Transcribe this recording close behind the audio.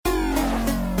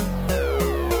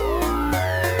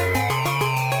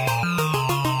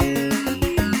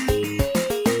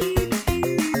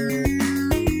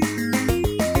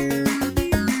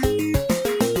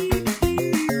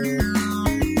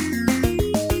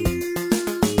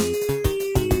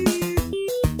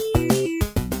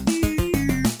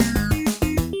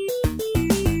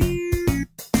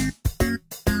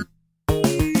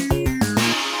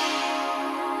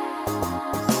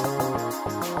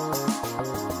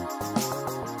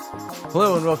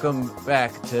Hello and welcome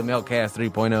back to Mailcast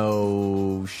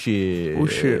 3.0. Shit.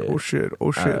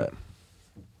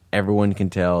 Everyone can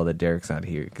tell that Derrick's not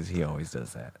here because he always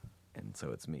does that. And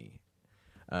so it's me.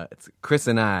 It's Kris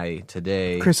and I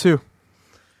today. Kris who?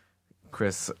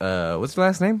 Kris, what's your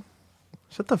last name?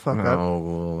 Shut the fuck up.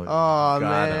 Oh, God,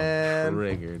 man. I'm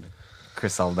triggered.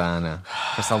 Kris Saldana.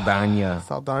 Kris Saldana.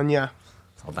 Saldana.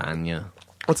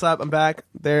 What's up? I'm back.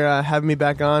 They're having me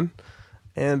back on.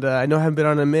 And I know I haven't been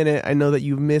on in a minute. I know that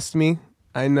you've missed me.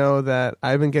 I know that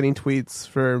I've been getting tweets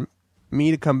for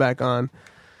me to come back on.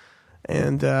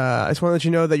 And I just want to let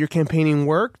you know that your campaigning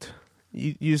worked.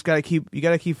 You just gotta keep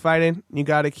fighting. You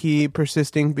gotta keep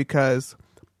persisting because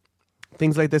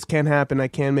things like this can happen. I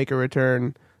can make a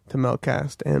return to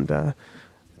Meltcast, and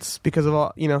it's because of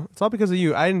all it's all because of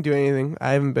you. I didn't do anything.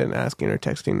 I haven't been asking or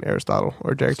texting Aristotle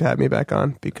or Derrick to have me back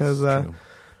on because I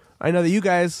know that you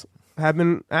guys have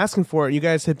been asking for it. You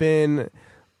guys have been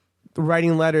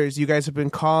writing letters. You guys have been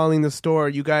calling the store.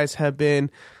 You guys have been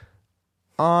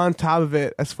on top of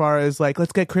it as far as like,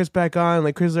 let's get Kris back on.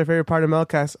 Like, Kris is our favorite part of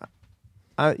Meltcast.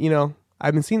 I've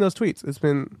been seeing those tweets. It's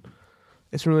been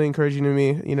really encouraging to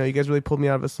me. You guys really pulled me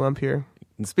out of a slump here.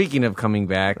 And speaking of coming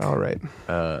back, all right.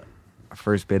 Our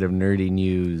first bit of nerdy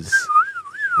news is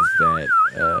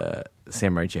that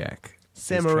Samurai Jack.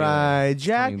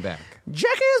 Jack. Back.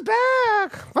 Jack is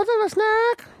back. What's in a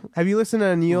snack? Have you listened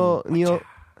to Neil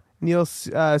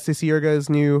Cicierga's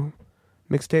new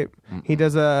mixtape? Mm-mm. He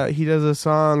does a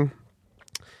song.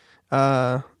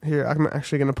 Here, I'm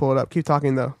actually gonna pull it up. Keep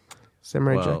talking though.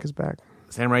 Samurai Jack is back.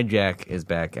 Samurai Jack is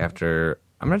back after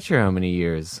I'm not sure how many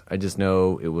years. I just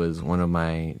know it was one of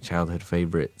my childhood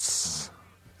favorites.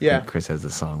 Yeah. Kris has the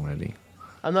song ready.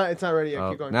 It's not ready yet.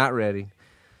 Keep going. Not ready.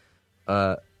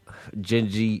 Gendry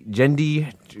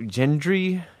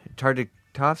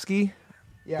Tartakovsky.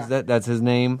 Yeah. That's his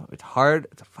name. It's hard.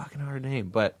 It's a fucking hard name,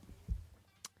 but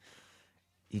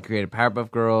he created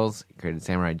Powerpuff Girls. He created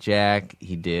Samurai Jack.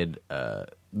 He did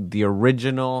the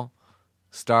original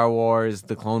Star Wars,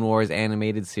 the Clone Wars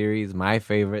animated series. My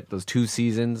favorite. Those 2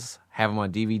 seasons. Have them on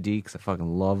DVD because I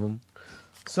fucking love them.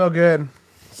 So good.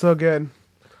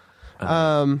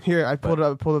 Here, I pulled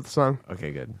up the song.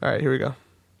 Okay, good. All right, here we go.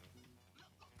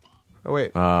 Oh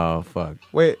wait. Oh fuck.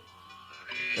 Wait.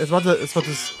 It's about to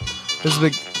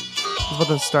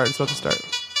start.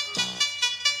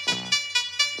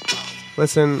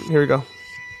 Listen, here we go.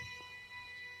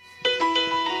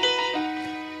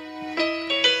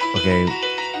 Okay.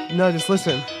 No, just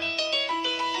listen.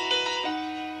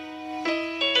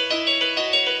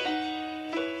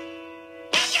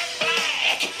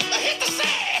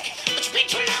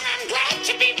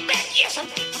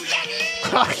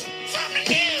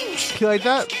 You like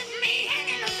that?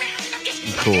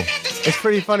 Cool. It's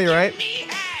pretty funny, right?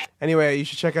 Anyway, you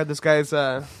should check out this guy's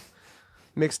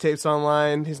mixtapes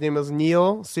online. His name is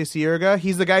Neil Cicierga.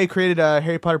 He's the guy who created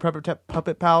Harry Potter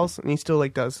Puppet Pals, and he still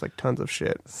does tons of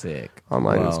shit. Sick.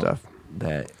 Online and stuff.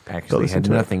 That actually had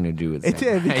nothing to do with it.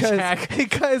 Did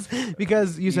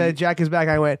because you said Jack is back.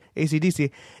 I went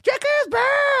AC/DC. Jack is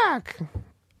back.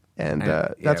 And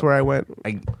that's where I went.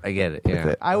 I get it.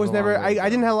 Yeah, I was never. I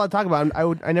didn't have a lot to talk about.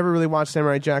 I never really watched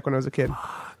Samurai Jack when I was a kid.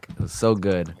 Fuck, it was so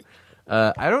good.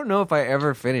 I don't know if I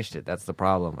ever finished it. That's the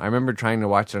problem. I remember trying to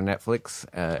watch it on Netflix.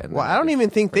 I don't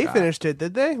even think they finished it.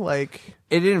 Did they? Like,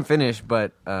 it didn't finish,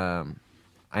 but I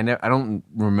don't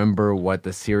remember what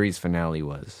the series finale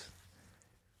was.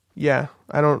 Yeah,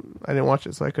 I didn't watch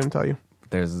it, so I couldn't tell you.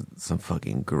 There's some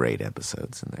fucking great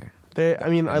episodes in there. I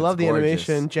love the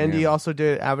animation. Jendi also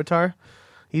did Avatar.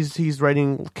 He's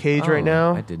writing Cage right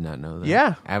now. I did not know that.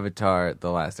 Yeah. Avatar: The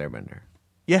Last Airbender.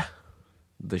 Yeah.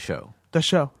 The show.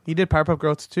 He did Powerpuff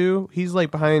Girls too. He's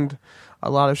like behind a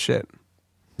lot of shit.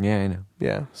 Yeah, I know.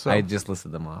 Yeah. So I just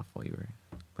listed them off while you were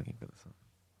looking for this one.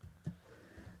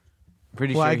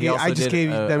 Pretty sure he also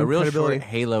gave them a real credibility. short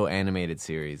Halo animated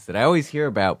series that I always hear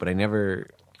about, but I never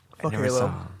Halo.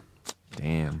 saw.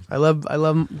 Damn. I love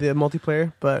the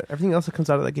multiplayer, but everything else that comes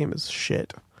out of that game is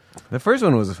shit. The first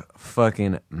one was a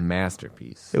fucking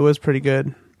masterpiece. It was pretty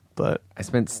good, but I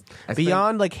spent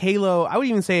beyond like Halo, I would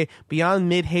even say beyond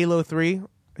mid Halo 3,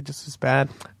 it just was bad.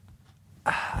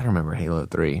 I don't remember Halo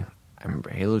 3. I remember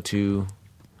Halo 2.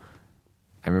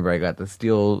 I remember I got the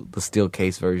steel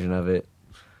case version of it.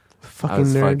 Fucking I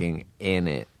was nerd. fucking in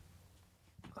it.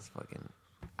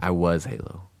 I was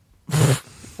Halo.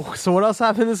 So what else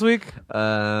happened this week?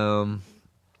 They're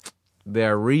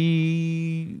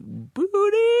rebooting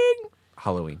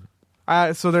Halloween.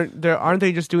 So they're aren't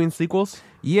they just doing sequels?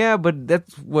 Yeah, but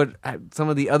that's what some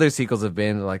of the other sequels have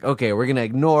been. Like, okay, we're going to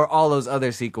ignore all those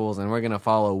other sequels, and we're going to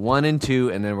follow 1 and 2,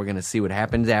 and then we're going to see what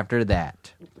happens after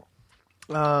that.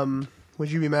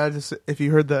 Would you be mad if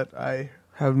you heard that I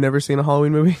have never seen a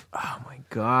Halloween movie? Oh, my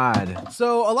God.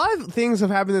 So a lot of things have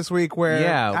happened this week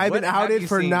where I've been outed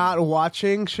for not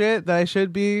watching shit that I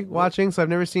should be watching. So I've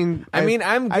never seen. I'm guilty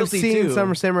I've seen too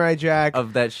some Samurai Jack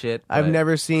of that shit. I've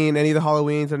never seen any of the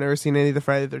Halloweens. I've never seen any of the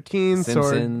Friday the 13th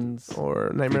Simpsons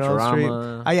or Nightmare on Elm Street.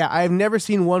 Futurama. I've never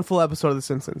seen one full episode of The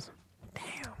Simpsons.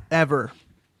 Damn. Ever.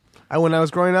 When I was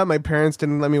growing up, my parents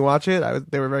didn't let me watch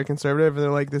it. They were very conservative, and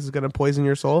they're like, "This is going to poison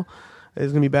your soul.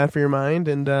 It's going to be bad for your mind,"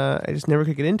 and I just never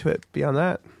could get into it beyond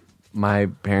that. My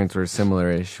parents were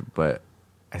similar-ish, but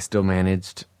I still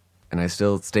managed, and I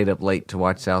still stayed up late to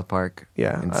watch South Park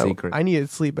in secret. I needed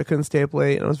sleep. I couldn't stay up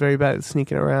late, and I was very bad at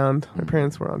sneaking around. My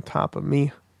parents were on top of me.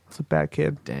 I was a bad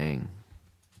kid. Dang.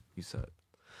 You suck.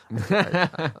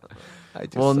 I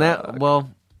just well,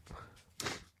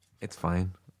 it's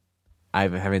fine. I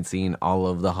haven't seen all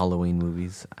of the Halloween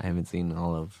movies. I haven't seen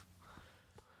all of...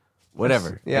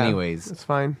 Whatever. Yeah, anyways. It's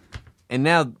fine. And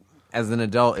now... As an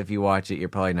adult, if you watch it, you're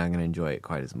probably not going to enjoy it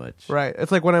quite as much. Right. It's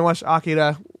like when I watched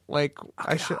Akira. Like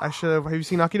I should have. Have you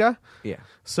seen Akira? Yeah.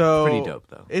 So it's pretty dope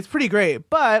though. It's pretty great,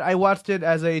 but I watched it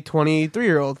as a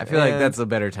 23-year-old. I feel like that's a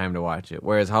better time to watch it.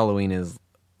 Whereas Halloween is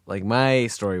like my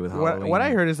story with Halloween. What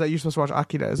I heard is that you're supposed to watch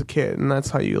Akira as a kid, and that's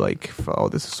how you like. Oh,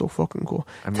 this is so fucking cool.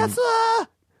 Tetsuo.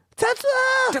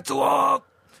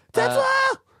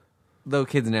 Though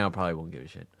kids now probably won't give a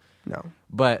shit. No.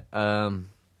 But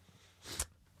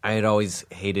I had always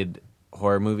hated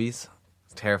horror movies,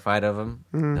 terrified of them,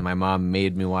 and my mom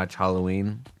made me watch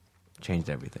Halloween.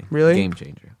 Changed everything. Really? Game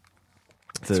changer.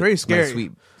 It's very scary.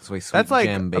 Sweet That's like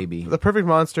gem baby. The perfect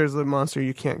monster is the monster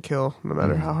you can't kill, no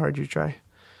matter how hard you try.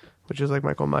 Which is like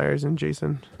Michael Myers and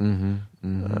Jason.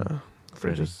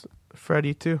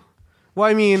 Freddy too. Well,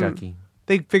 I mean, Chucky.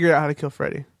 They figured out how to kill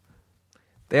Freddy.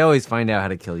 They always find out how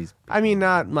to kill these people. I mean,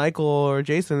 not Michael or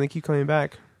Jason. They keep coming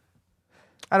back.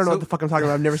 I don't know what the fuck I'm talking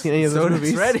about. I've never seen any of those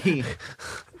movies. Freddy.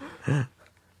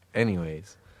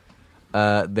 Anyways,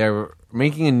 they're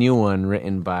making a new one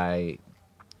written by...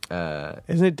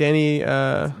 Isn't it Danny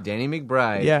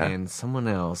McBride and someone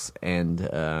else. And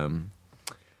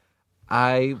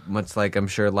I, much like I'm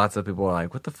sure lots of people are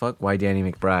like, what the fuck? Why Danny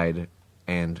McBride?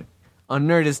 And on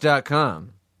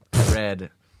Nerdist.com, I read...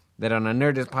 that on a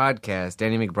Nerdist podcast,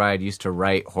 Danny McBride used to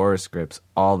write horror scripts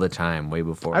all the time, way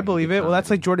before. I believe it. Well,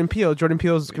 that's like Jordan Peele. Jordan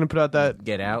Peele's going to put out that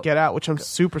Get Out, which I'm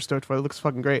super stoked for. It looks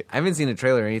fucking great. I haven't seen a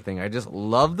trailer or anything. I just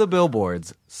love the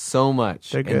billboards so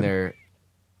much. They're good. And they're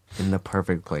in the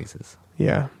perfect places.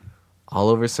 Yeah. All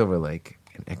over Silver Lake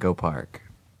and Echo Park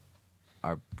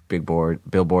are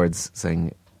billboards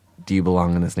saying, "Do you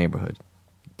belong in this neighborhood?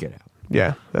 Get out."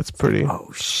 Yeah, that's pretty.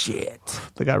 Oh, shit.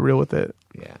 They got real with it.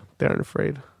 Yeah. They aren't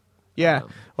afraid. Yeah.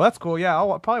 Well, that's cool. Yeah,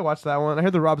 I'll probably watch that one. I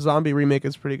heard the Rob Zombie remake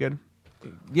is pretty good.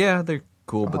 Yeah, they're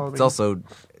cool, but it's also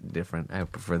different. I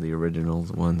prefer the original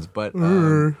ones. But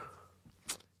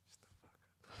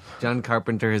John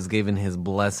Carpenter has given his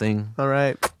blessing. All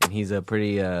right. And he's a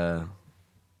pretty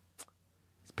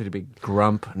big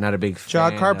grump, not a big fan.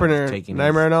 John Carpenter, of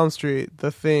Nightmare on Elm Street,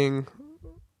 The Thing,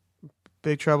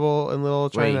 Big Trouble in Little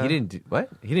China. Wait, he didn't do what?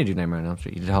 He didn't do Nightmare on Elm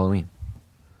Street. He did Halloween.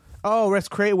 Oh, Wes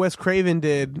Craven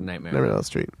did Nightmare on Elm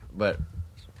Street. But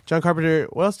John Carpenter,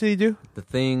 what else did he do? The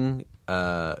Thing,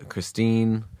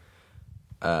 Christine,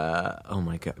 oh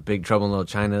my god, Big Trouble in Little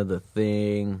China, The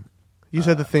Thing. You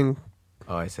said The Thing.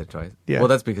 Oh, I said twice. Yeah. Well,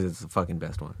 that's because it's the fucking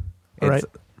best one. All right.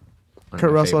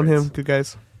 Kurt Russell and him, good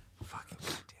guys. Fucking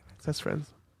damn it. Best friends.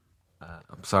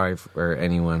 I'm sorry for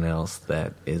anyone else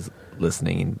that is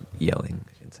listening and yelling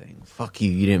and saying, "Fuck you!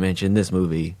 You didn't mention this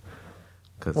movie."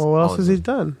 Well, what else has he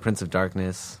done? Prince of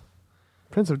Darkness.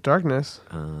 Prince of Darkness.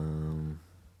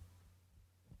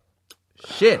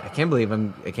 Shit! I can't believe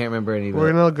I can't remember any of it.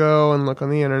 We're gonna go and look on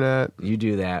the internet. You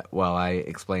do that while I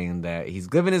explain that he's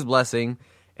given his blessing,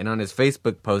 and on his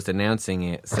Facebook post announcing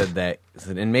it said that,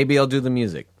 and maybe I'll do the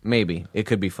music. Maybe it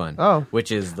could be fun. Oh,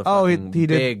 which is the fucking he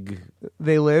big. Did.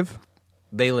 They Live.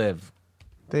 They Live.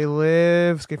 They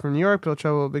Live. Escape from New York. Big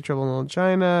Trouble in Little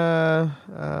China.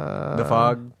 The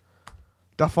Fog.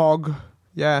 The Fog.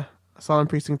 Yeah. I saw in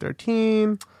Precinct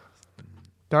 13.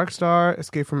 Dark Star.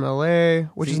 Escape from L.A.,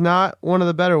 which is not one of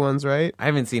the better ones, right? I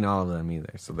haven't seen all of them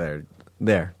either, so there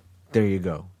you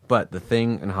go. But The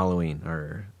Thing and Halloween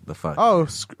are the fuck. Oh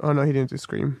no, he didn't do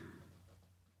Scream.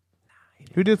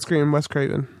 Who did Scream? Wes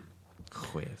Craven.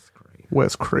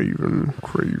 Wes Craven.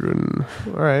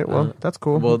 All right, well, that's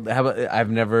cool. Well, how about I've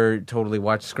never totally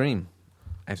watched Scream.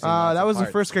 I've seen lots that of was the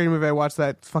parts. first scary movie I watched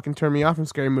that fucking turned me off from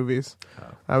scary movies. Oh.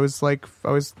 I was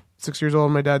 6 years old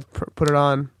and my dad put it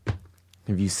on.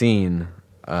 Have you seen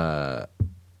Cabin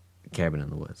in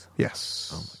the Woods?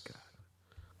 Yes. Oh my god.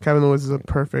 Cabin in the Woods is a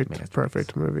perfect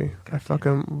movie. God I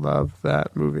fucking love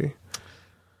that movie.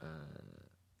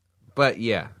 But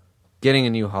yeah, getting a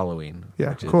new Halloween. Yeah,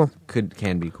 which cool.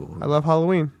 Can be cool. I love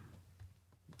Halloween.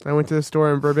 I went to the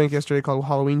store in Burbank yesterday called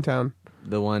Halloween Town.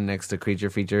 The one next to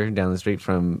Creature Feature down the street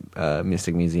from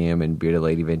Mystic Museum and Bearded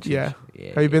Lady Vintage. Yeah.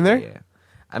 Have you been there? Yeah.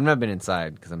 I've not been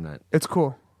inside because I'm not. It's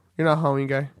cool. You're not a Halloween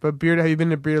guy. But have you been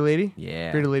to Bearded Lady?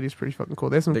 Yeah. Bearded Lady's pretty fucking cool.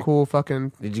 They have some cool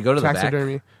fucking Did you go to the back?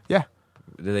 taxidermy. Yeah.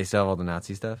 Do they still have all the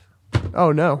Nazi stuff?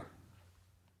 Oh, no.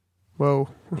 Whoa.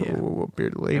 Yeah. Whoa,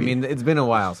 Bearded Lady. I mean, it's been a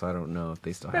while, so I don't know if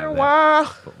they still have been a that.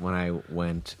 while. But when I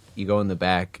went, you go in the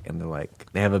back, and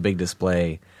they have a big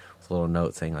display with a little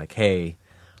note saying, like, hey,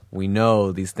 we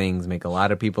know these things make a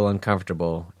lot of people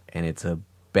uncomfortable, and it's a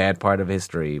bad part of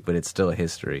history, but it's still a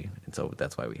history. And so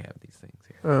that's why we have these things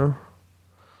here. Oh.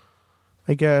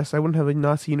 I guess. I wouldn't have a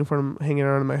Nazi uniform hanging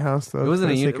around in my house, though. It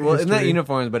wasn't it's not history.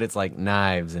 uniforms, but it's like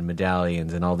knives and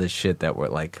medallions and all this shit that were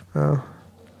like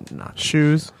not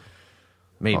Shoes.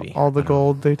 maybe All the I don't know.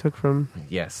 gold they took from...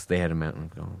 Yes, they had a mountain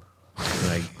of gold.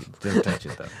 Like, don't touch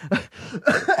it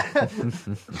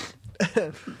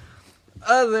though.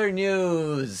 Other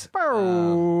news.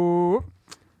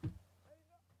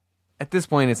 At this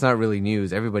point, it's not really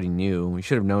news. Everybody knew. We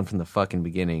should have known from the fucking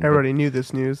beginning. Everybody knew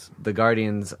this news. The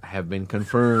Guardians have been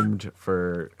confirmed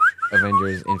for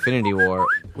Avengers Infinity War,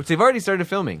 which they've already started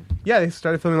filming. Yeah, they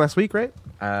started filming last week, right?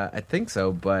 I think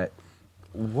so, but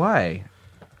why?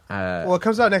 Well, it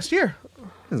comes out next year.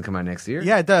 Doesn't come out next year.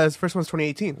 Yeah, it does. First one's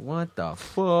 2018. What the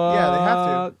fuck? Yeah, they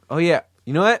have to. Oh, yeah.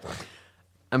 You know what?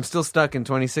 I'm still stuck in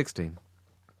 2016.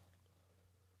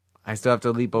 I still have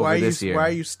to leap over this year. Why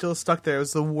are you still stuck there? It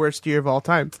was the worst year of all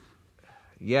time.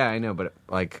 Yeah, I know, but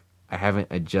like I haven't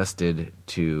adjusted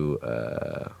to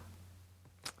God,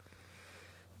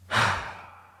 I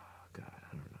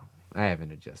don't know. I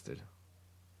haven't adjusted.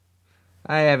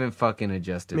 I haven't fucking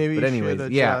adjusted. Maybe but you anyways,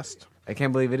 should yeah. adjust. I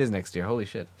can't believe it is next year. Holy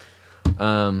shit.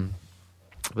 But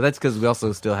that's because we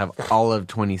also still have all of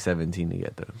 2017 to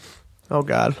get through. Oh,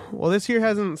 God. Well, this year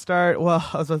hasn't started... Well,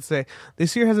 I was about to say,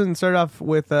 this year hasn't started off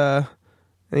with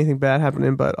anything bad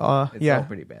happening, but It's yeah. all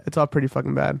pretty bad. It's all pretty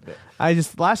fucking bad. Yeah.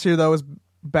 Last year, though, was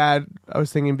bad, I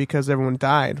was thinking, because everyone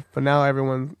died. But now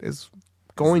everyone is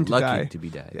going to Lucky die. to be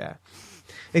dead. Yeah.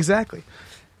 Exactly.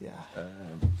 Yeah.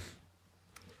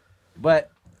 But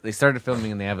they started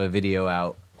filming and they have a video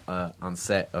out on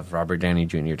set of Robert Downey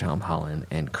Jr., Tom Holland,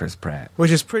 and Chris Pratt.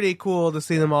 Which is pretty cool to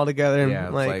see them all together. And Yeah,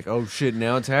 it's like, oh shit,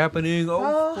 now it's happening.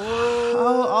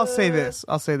 I'll say this.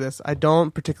 I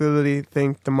don't particularly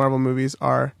think the Marvel movies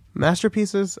are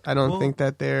masterpieces. I don't think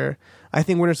that they're... I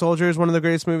think Winter Soldier is one of the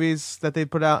greatest movies that they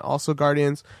put out. Also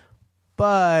Guardians.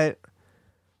 But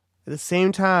at the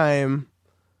same time,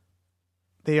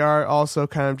 they are also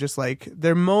kind of just like...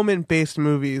 They're moment-based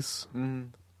movies. Mm.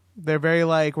 They're very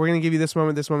like, we're going to give you this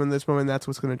moment, this moment, this moment. That's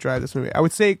what's going to drive this movie. I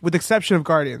would say, with the exception of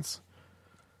Guardians.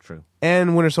 True.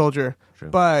 And Winter Soldier. True.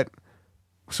 But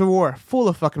Civil War, full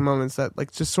of fucking moments that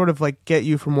like just sort of like get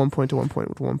you from one point to one point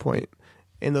with one point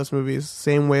in those movies.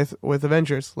 Same with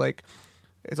Avengers. Like,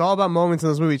 it's all about moments in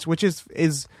those movies, which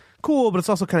is cool, but it's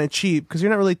also kind of cheap because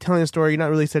you're not really telling a story. You're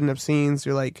not really setting up scenes.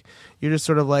 You're just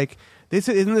sort of like,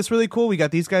 isn't this really cool? We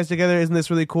got these guys together. Isn't this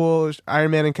really cool?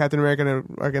 Iron Man and Captain America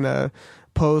are gonna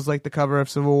pose like the cover of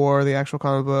Civil War, the actual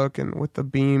comic book, and with the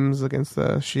beams against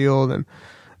the shield, and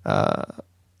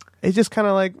it's just kind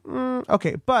of like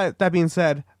okay. But that being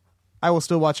said, I will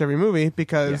still watch every movie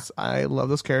because I love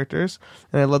those characters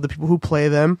and I love the people who play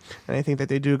them, and I think that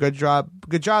they do a good job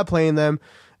playing them.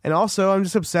 And also, I'm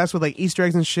just obsessed with like Easter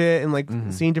eggs and shit, and like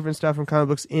seeing different stuff from comic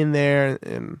books in there,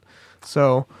 and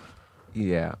so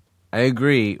Yeah, I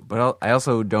agree, but I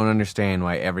also don't understand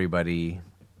why everybody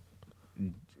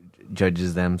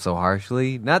judges them so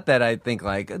harshly. Not that I think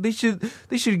like they should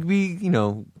be,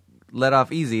 let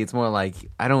off easy. It's more like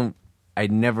I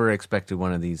never expected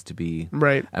one of these to be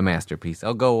right. a masterpiece.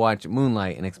 I'll go watch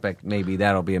Moonlight and expect maybe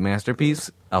that'll be a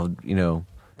masterpiece.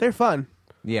 They're fun.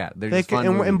 Yeah, they're just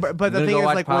fun. But the thing is,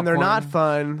 like, when they're not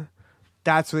fun,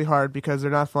 that's really hard because they're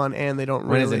not fun and they don't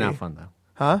really... When is it not fun, though?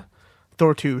 Huh?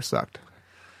 Thor 2 sucked.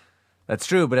 That's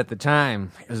true, but at the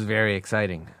time, it was very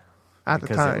exciting. At the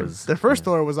because time. The first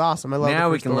Thor was awesome. I love Now the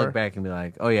we first can Thor. look back and be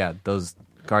like, oh yeah, those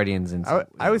Guardians and...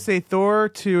 I would say Thor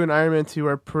 2 and Iron Man 2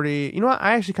 are pretty... You know what?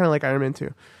 I actually kind of like Iron Man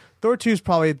 2. Thor 2 is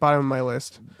probably at the bottom of my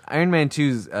list. Iron Man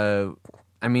 2's...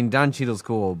 Don Cheadle's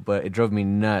cool, but it drove me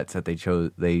nuts that they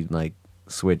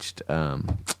switched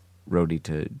Rhodey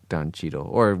to Don Cheadle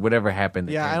or whatever happened.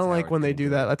 Yeah, I don't like when they do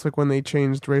that. That's like when they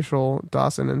changed Rachel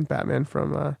Dawson and Batman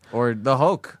from or the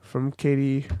Hulk from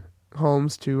Katie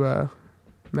Holmes to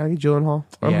Maggie Gyllenhaal.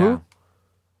 Or yeah. who?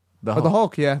 The Hulk. The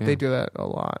Hulk. Yeah, they do that a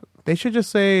lot. They should just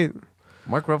say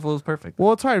Mark Ruffalo's perfect.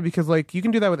 Well, it's hard because like you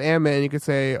can do that with Ant-Man. You could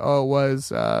say, "Oh, it was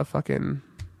fucking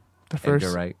the first."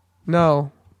 Edgar Wright.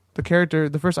 No, the character,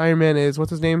 the first Iron Man is what's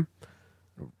his name?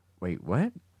 Wait,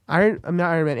 what? I'm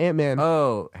not Iron Man. Ant-Man.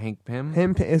 Oh, Hank Pym.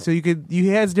 Him. So he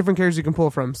has different characters you can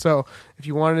pull from. So if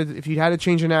you had to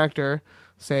change an actor,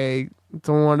 say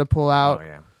someone wanted to pull out. Oh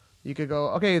yeah. You could go,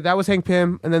 okay, that was Hank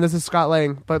Pym, and then this is Scott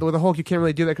Lang. But with the Hulk, you can't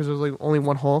really do that because there's like only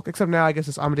one Hulk. Except now, I guess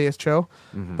it's Amadeus Cho.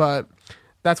 Mm-hmm. But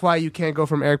that's why you can't go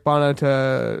from Eric Bana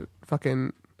to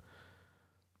fucking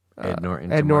Ed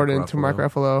Norton to Mark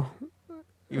Ruffalo.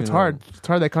 It's hard. It's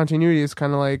hard. That continuity is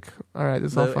kind of like, all right,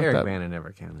 this is all fucked Eric up. Bana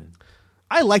never counted.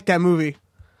 I like that movie.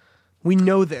 We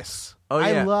know this. Oh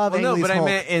yeah. I love Ang Lee's Hulk. I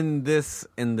meant in this.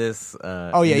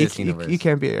 Oh yeah, this you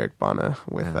can't be Eric Bana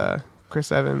with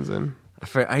Chris Evans and.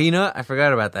 You know what? I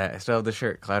forgot about that. I still have the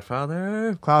shirt.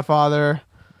 Cloudfather.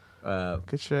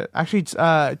 Good shit. Actually,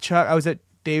 Chuck, I was at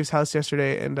Dave's house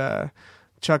yesterday, and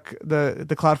Chuck, the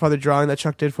Cloudfather drawing that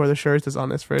Chuck did for the shirts is on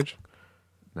his fridge.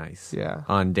 Nice. Yeah.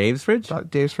 On Dave's fridge?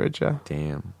 Dave's fridge, yeah.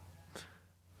 Damn.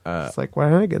 It's like, why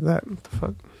didn't I get that? What the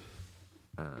fuck?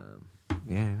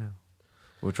 Yeah, I know.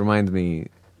 Which reminds me,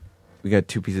 we got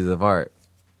 2 pieces of art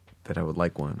that I would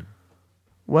like one.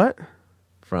 What?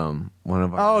 From one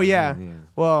of our... Oh, yeah.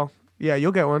 Well, yeah,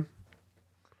 you'll get one.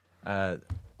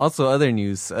 Also, other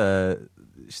news. Fuck,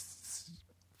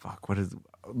 what is...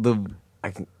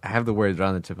 I have the words right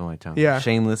on the tip of my tongue. Yeah.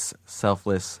 Shameless,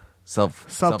 selfless,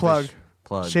 Self-plug.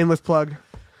 Plug. Shameless plug.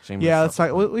 Shameless Yeah, let's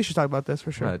talk. We should talk about this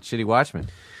for sure. Shitty Watchmen.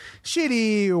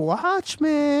 Shitty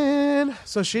Watchmen.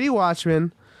 So, Shitty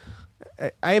Watchmen.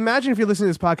 I imagine if you're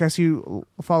listening to this podcast, you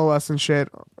follow us and shit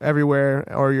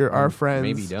everywhere, or you're our friends.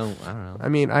 Maybe don't. I don't know. I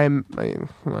mean,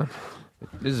 come on.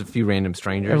 There's a few random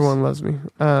strangers. Everyone loves me.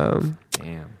 Damn.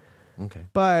 Okay.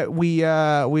 But we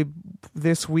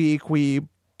this week we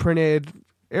printed.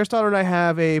 Aristotle and I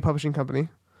have a publishing company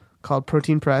called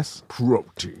Protein Press.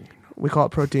 Protein. We call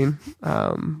it Protein.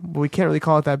 But we can't really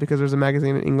call it that because there's a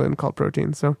magazine in England called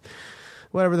Protein. So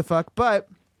whatever the fuck. But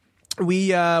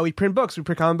we print books. We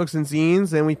print comic books and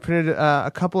zines, and we printed a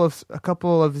couple of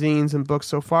zines and books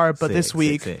so far. But this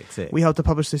week we helped to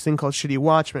publish this thing called Shitty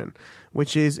Watchmen,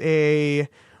 which is a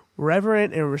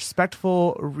reverent and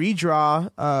respectful redraw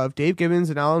of Dave Gibbons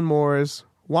and Alan Moore's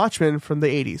Watchmen from the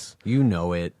 80s. You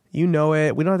know it. We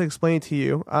don't have to explain it to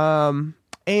you.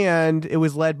 And it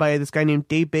was led by this guy named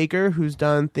Dave Baker, who's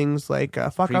done things like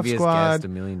Fuck Previous Off Squad. Guest, a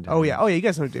million times. Oh yeah, you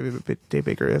guys know who Dave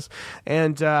Baker is.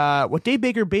 And what Dave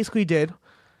Baker basically did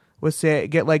was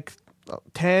get like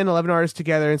 10, 11 artists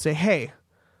together and say, hey,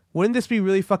 wouldn't this be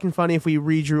really fucking funny if we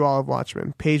redrew all of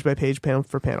Watchmen, page by page, panel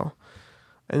for panel?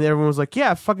 And everyone was like,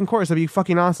 yeah, fucking course, that'd be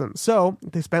fucking awesome. So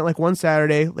they spent like one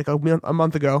Saturday, like a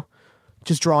month ago,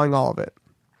 just drawing all of it,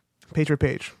 page for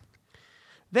page.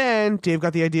 Then Dave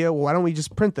got the idea, well, why don't we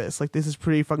just print this? Like, this is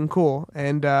pretty fucking cool.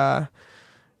 And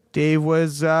Dave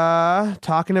was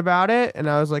talking about it, and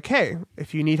I was like, hey,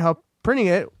 if you need help printing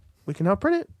it, we can help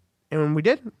print it. And we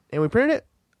did, and we printed it,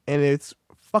 and it's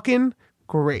fucking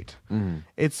great. Mm.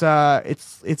 It's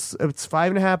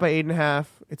 5.5 by 8.5.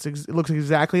 It looks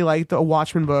exactly like the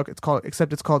Watchmen book.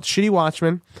 Except it's called Shitty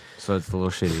Watchmen. So it's a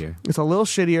little shittier. It's a little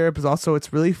shittier, but also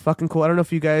it's really fucking cool. I don't know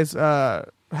if you guys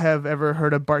have ever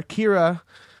heard of Bart Kira,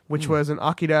 which was an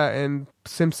Akira and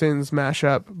Simpsons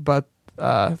mashup, but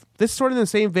this is sort of in the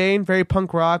same vein, very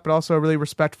punk rock, but also a really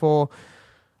respectful,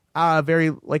 very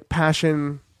like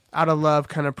passion, out of love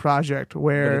kind of project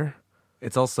where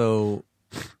it's also,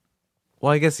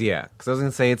 well, I guess, yeah, because I was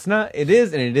going to say it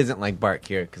is and it isn't like Bart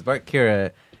Kira, because Bart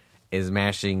Kira is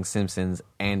mashing Simpsons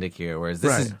and Akira, whereas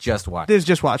this is just Watchmen. This is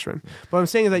just Watchmen. What I'm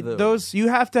saying is like those, you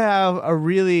have to have a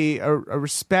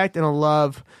respect and a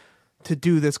love to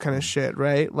do this kind of shit,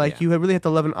 right? Like you really have to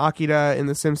love an Akira in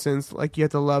The Simpsons, like you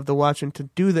have to love the Watchmen to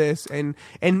do this and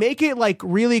make it like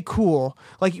really cool.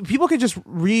 Like people could just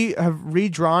have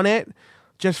redrawn it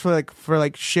just for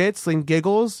shits and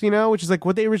giggles, you know, which is like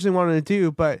what they originally wanted to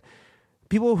do, but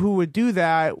people who would do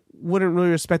that wouldn't really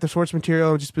respect the source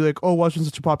material and just be like, oh, Watchmen's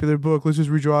such a popular book, let's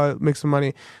just redraw it, make some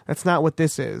money. That's not what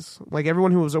this is. Like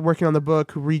everyone who was working on the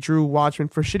book who redrew Watchmen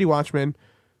for Shitty Watchmen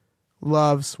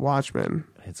loves Watchmen.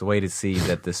 It's a way to see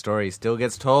that the story still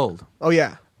gets told. Oh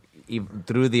yeah, even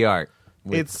through the art.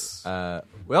 We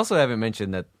also haven't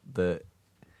mentioned that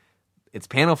it's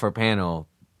panel for panel,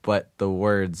 but the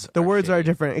words are shitty.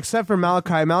 different, except for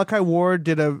Malachi. Malachi Ward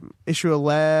did issue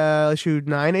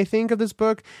 9, I think, of this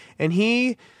book, and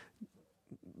he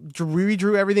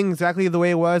redrew everything exactly the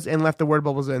way it was and left the word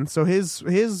bubbles in. So his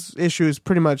issue is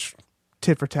pretty much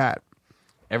tit for tat.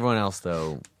 Everyone else,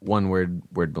 though, one word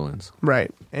balloons.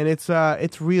 Right. And it's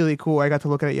really cool. I got to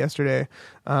look at it yesterday.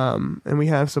 And we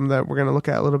have some that we're going to look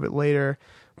at a little bit later.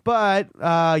 But,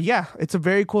 yeah, it's a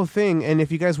very cool thing. And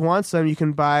if you guys want some, you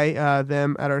can buy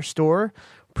them at our store,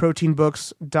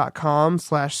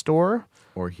 proteinbooks.com/store.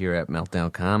 Or here at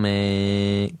Meltdown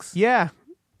Comics. Yeah.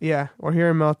 Yeah. Or here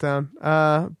in Meltdown.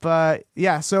 But,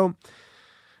 yeah, so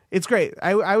it's great.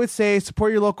 I would say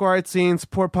support your local art scene,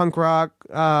 support punk rock,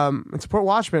 and support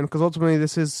Watchmen, because ultimately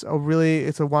this is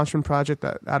it's a Watchmen project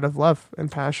that out of love and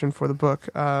passion for the book.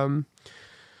 We're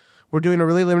doing a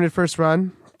really limited first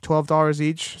run, $12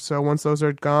 each. So once those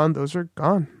are gone, those are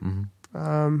gone.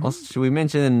 Mm-hmm. Also, should we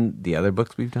mention the other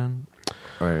books we've done?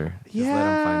 Or just let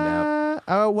them find out?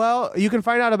 Well, you can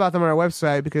find out about them on our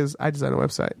website, because I designed a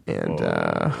website. And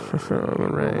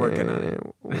We're working on it.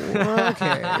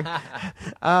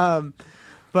 Okay.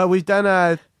 But we've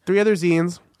done 3 other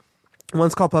zines.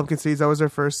 One's called Pumpkin Seeds. That was our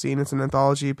first zine. It's an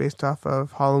anthology based off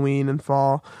of Halloween and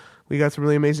fall. We got some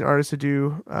really amazing artists to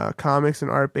do comics and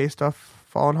art based off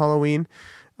fall and Halloween.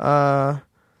 Did I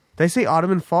say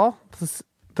autumn and fall?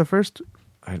 The first?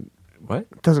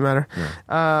 What? Doesn't matter.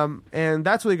 Yeah. And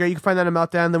that's really great. You can find that in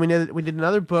Meltdown. Then we did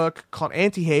another book called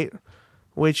Anti-Hate,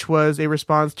 which was a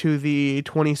response to the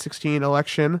 2016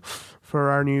 election for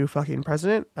our new fucking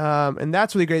president. And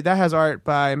that's really great. That has art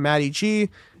by Maddie G,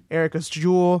 Erica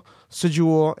Sejul,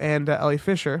 and Ellie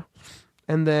Fisher.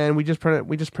 And then we just printed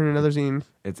another zine.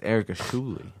 It's Erica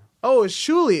Shuley. Oh, it's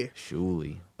Shuley.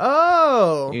 Shuley.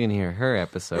 Oh. You can hear her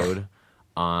episode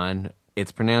on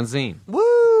It's Pronounced Zine. Woo!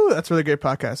 That's a really great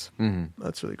podcast. Mm-hmm.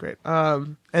 That's really great.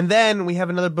 And then we have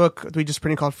another book that we just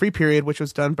printed called Free Period, which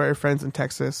was done by our friends in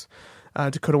Texas,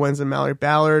 Dakota Wenz and Mallory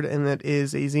Ballard, and that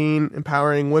is a zine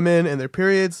empowering women and their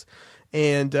periods.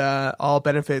 And all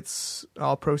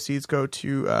proceeds go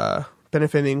to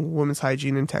benefiting women's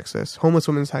hygiene in Texas, homeless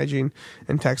women's hygiene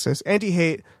in Texas.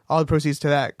 Anti-Hate, all the proceeds to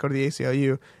that go to the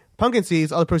ACLU. Pumpkin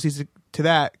Seeds, all the proceeds to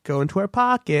that go into our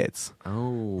pockets.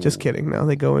 Oh. Just kidding. No,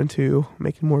 they go into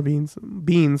making more beans,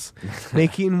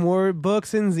 making more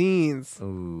books and zines.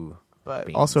 Ooh. But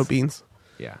beans. also beans.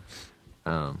 Yeah.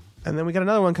 And then we got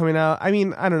another one coming out. I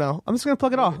mean, I don't know. I'm just going to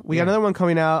plug it all. We got another one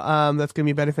coming out that's going to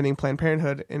be benefiting Planned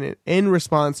Parenthood in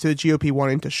response to the GOP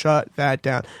wanting to shut that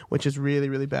down, which is really,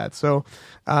 really bad. So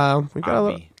we got a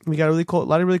lot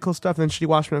of really cool stuff. And then Shitty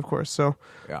Watchmen, of course. So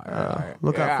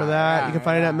look out for that. You can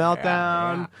find it at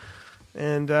Meltdown.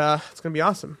 And it's going to be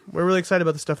awesome. We're really excited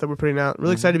about the stuff that we're putting out.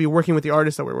 Really excited to be working with the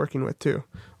artists that we're working with, too.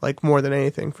 Like, more than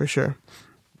anything, for sure.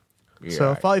 Yeah.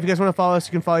 So if you guys want to follow us,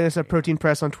 you can follow us at Protein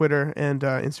Press on Twitter and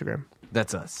Instagram.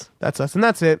 That's us. That's us, and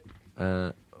that's it.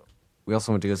 We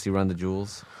also went to go see Run the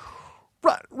Jewels.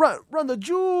 Run the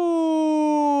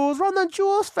jewels! Run the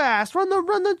jewels fast! Run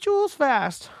the jewels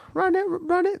fast! Run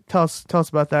it! Tell us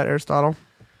about that, Aristotle.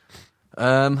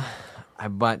 I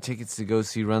bought tickets to go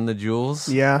see Run the Jewels.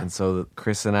 Yeah. And so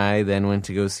Chris and I then went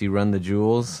to go see Run the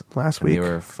Jewels. Last week. They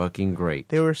were fucking great.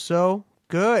 They were so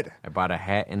good. I bought a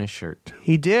hat and a shirt.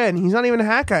 He did. He's not even a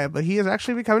hat guy, but he is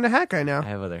actually becoming a hat guy now. I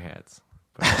have other hats.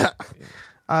 But,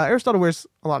 Aristotle wears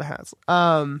a lot of hats.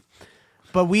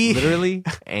 But we... Literally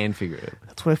and figuratively.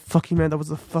 That's what I fucking meant. That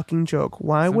was a fucking joke.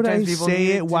 Why would I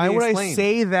say it? Why would I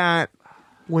say that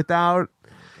without...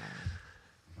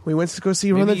 We went to go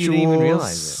see Run the Jewels. You didn't even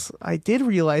realize it. I did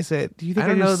realize it. Do you think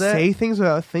I know just that. say things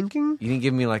without thinking? You didn't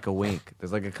give me like a wink.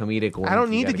 There's like a comedic wink. I don't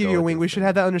need to give you a wink. We should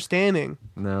have that understanding.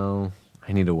 No,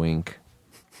 I need a wink.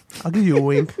 I'll give you a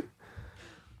wink.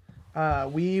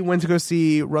 We went to go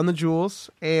see Run the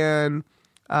Jewels, and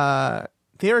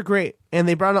they were great. And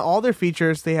they brought in all their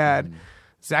features. They had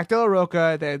Zach De La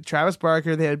Roca, they had Travis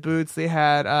Barker, they had Boots, they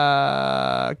had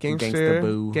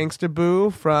Gangsta Boo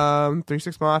from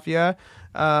 3-6 Mafia,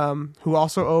 who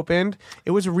also opened.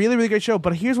 It was a really, really great show.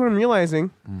 But here's what I'm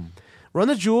realizing. Run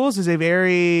the Jewels is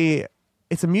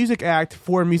it's a music act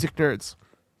for music nerds.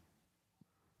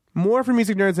 More for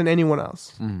music nerds than anyone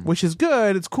else, which is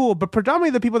good. It's cool. But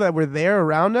predominantly the people that were there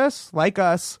around us, like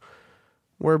us,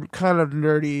 were kind of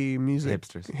nerdy music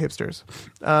hipsters.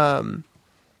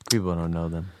 People don't know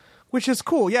them, which is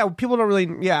cool. Yeah, people don't really.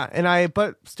 Yeah,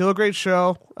 but still a great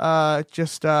show.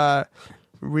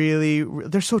 Really,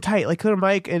 they're so tight. Like Killer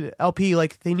Mike and LP,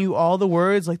 like they knew all the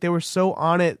words. Like they were so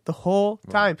on it the whole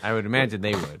time. I would imagine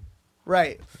they would.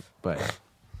 Right. But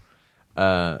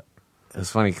It was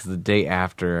funny because the day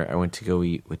after, I went to go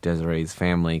eat with Desiree's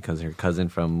family because her cousin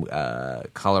from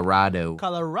Colorado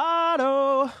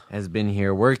has been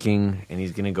here working, and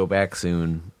he's going to go back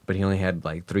soon. But he only had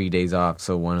like 3 days off,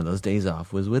 so one of those days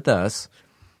off was with us.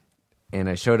 And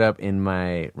I showed up in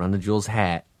my Run the Jewels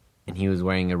hat, and he was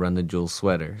wearing a Run the Jewels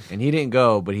sweater. And he didn't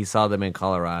go, but he saw them in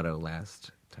Colorado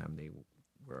last time they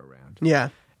were around. Yeah.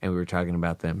 And we were talking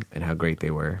about them and how great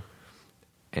they were.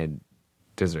 And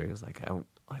Desiree was like,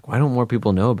 why don't more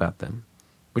people know about them?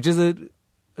 Which is a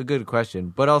good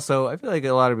question. But also, I feel like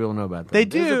a lot of people know about them. They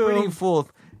do. There's a pretty full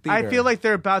theater. I feel like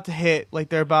they're about to hit, like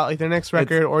they're about, like their next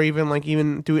record, or even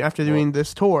doing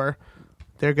this tour,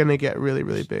 they're going to get really,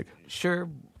 really big. Sure.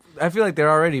 I feel like they're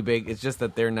already big. It's just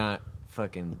that they're not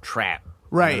fucking trap.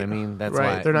 Right. You know what I mean? That's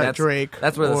right. why. They're not Drake.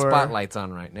 That's where the spotlight's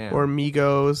on right now. Or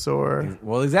Migos or...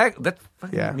 Well, exactly. That's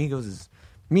fucking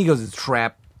Migos is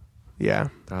trap. Yeah.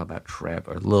 They're all about trap.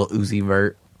 Or Lil Uzi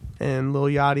Vert. And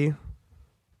Lil Yachty.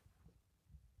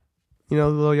 You know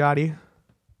Lil Yachty?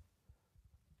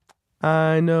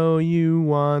 I know you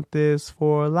want this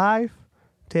for life.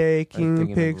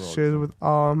 Taking pictures with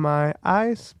all my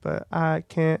eyes, but I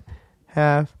can't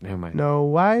have no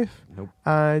wife. Nope.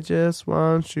 I just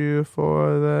want you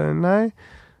for the night.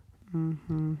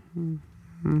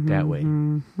 That way.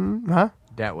 Huh?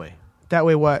 That way. That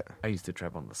way what? I used to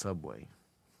trap on the subway.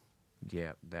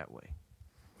 Yeah, that way.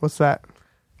 What's that?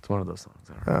 It's one of those songs.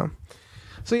 I don't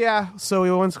know. So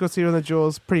we went to go see Run the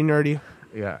Jewels. Pretty nerdy.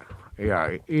 Yeah.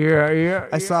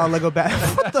 I saw Lego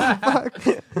Batman. What the fuck?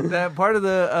 That part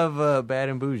of Bad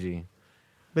and Bougie.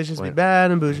 Bitches be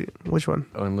bad and bougie. Which one?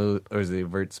 When the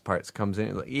Vert's parts comes in,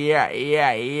 it's like, yeah.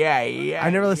 I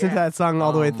never listened to that song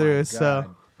all the way through,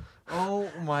 so.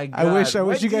 Oh my god! I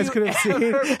wish you guys could have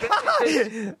seen.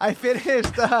 I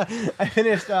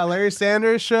finished Larry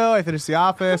Sanders' Show. I finished The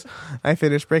Office. I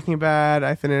finished Breaking Bad.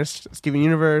 I finished Steven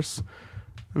Universe.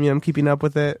 I mean, I'm keeping up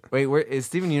with it. Wait, where is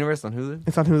Steven Universe on Hulu?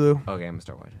 It's on Hulu. Okay, I'm gonna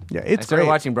start watching. Yeah, it's I started great.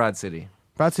 watching Broad City.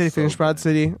 Broad City, finished Broad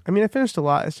City. I mean, I finished a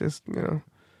lot. It's just,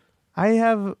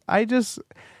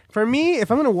 for me,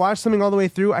 if I'm going to watch something all the way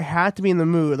through, I have to be in the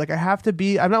mood. Like, I have to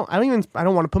be, I don't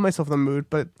want to put myself in the mood,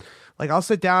 but like, I'll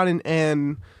sit down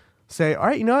and say, all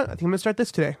right, you know what? I think I'm going to start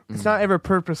this today. It's not ever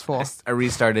purposeful. I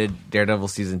restarted Daredevil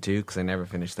season 2 because I never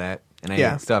finished that. And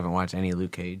I still haven't watched any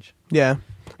Luke Cage. Yeah.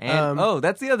 And,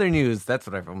 that's the other news. That's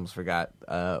what I almost forgot.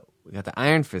 We got the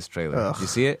Iron Fist trailer. Did you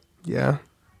see it? Yeah.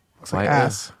 Looks like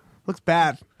ass. Looks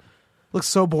bad. Looks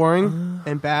so boring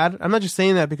and bad. I'm not just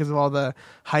saying that because of all the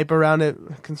hype around it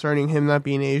concerning him not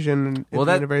being Asian and it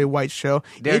being a very white show.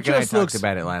 Derrick it just and I talked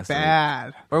about it last bad.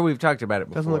 week. Or we've talked about it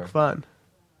before. Doesn't look fun.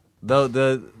 Though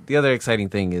the other exciting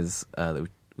thing is that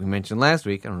we mentioned last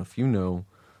week, I don't know if you know,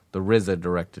 the RZA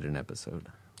directed an episode.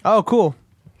 Oh, cool.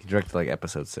 He directed like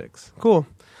episode 6. Cool.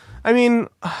 I mean,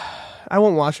 I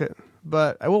won't watch it,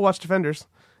 but I will watch Defenders.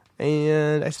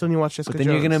 And I still need to watch Jessica But then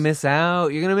Jones. you're going to miss out.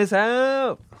 You're going to miss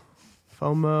out.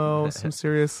 FOMO, some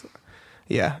serious...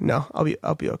 Yeah, no, I'll be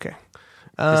okay.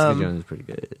 Jessica Jones is pretty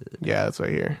good. Yeah, that's what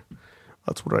I hear.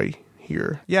 That's what I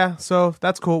hear. Yeah, so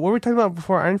that's cool. What were we talking about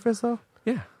before Iron Fist, though?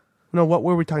 Yeah. No, what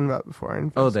were we talking about before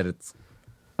Iron Fist? Oh, that it's...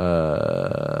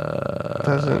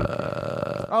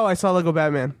 Oh, I saw Lego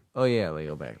Batman. Oh, yeah,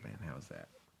 Lego Batman. How was that?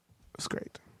 It was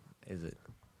great. Is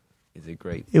it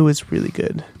great? It was really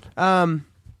good.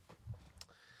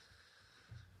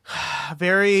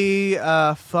 Very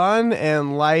fun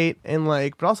and light and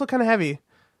but also kind of heavy.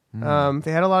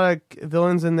 They had a lot of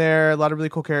villains in there, a lot of really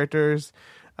cool characters.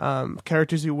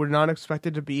 Characters you would not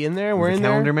expected to be in there were in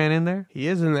there. Calendar Man in there? He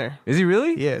is in there. Is he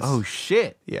really? He is. Oh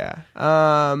shit. Yeah.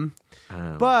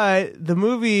 But the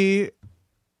movie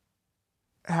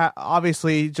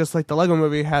obviously, just like the Lego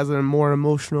movie, has a more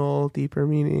emotional, deeper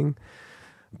meaning.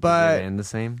 But does it end the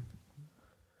same?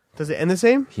 Does it end the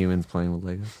same? Humans playing with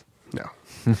Legos? No.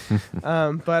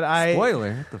 But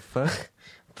Spoiler. What the fuck?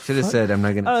 Should have said I'm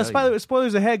not going to tell you.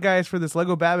 Spoilers ahead, guys, for this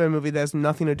Lego Batman movie that has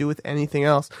nothing to do with anything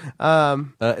else. It's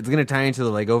going to tie into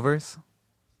the Legoverse?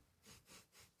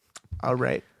 All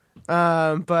right.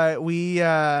 But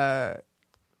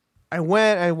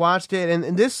I watched it,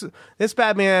 and this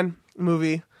Batman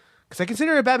movie, because I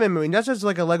consider it a Batman movie, not just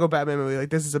like a Lego Batman movie, like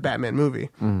this is a Batman movie.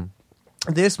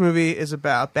 This movie is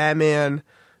about Batman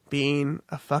being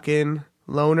a fucking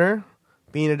loner,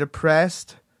 being a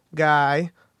depressed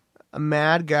guy, a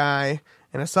mad guy,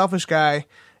 and a selfish guy,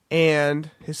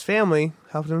 and his family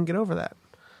helped him get over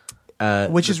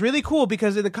that. Which is really cool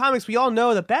because in the comics, we all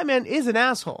know that Batman is an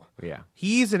asshole. Yeah.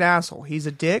 He's an asshole. He's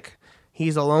a dick.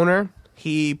 He's a loner.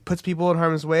 He puts people in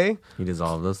harm's way. He does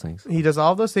all of those things. He does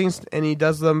all of those things, and he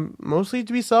does them mostly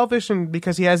to be selfish and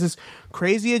because he has this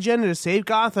crazy agenda to save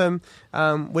Gotham,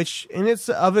 which in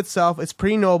itself, it's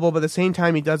pretty noble, but at the same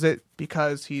time, he does it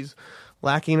because he's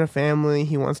lacking a family.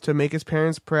 He wants to make his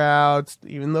parents proud,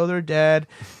 even though they're dead.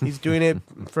 He's doing it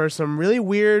for some really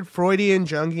weird Freudian,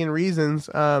 Jungian reasons.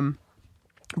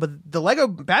 But the Lego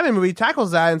Batman movie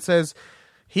tackles that and says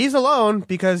he's alone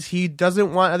because he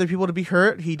doesn't want other people to be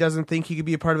hurt. He doesn't think he could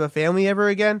be a part of a family ever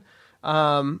again.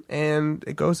 And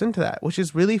it goes into that, which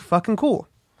is really fucking cool.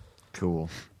 Cool.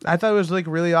 I thought it was like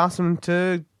really awesome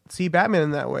to see Batman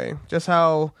in that way. Just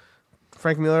how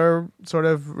Frank Miller sort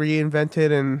of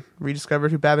reinvented and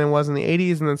rediscovered who Batman was in the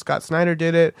 80s, and then Scott Snyder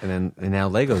did it. And now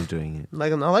Lego's doing it.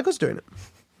 Lego's doing it.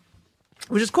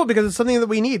 Which is cool because it's something that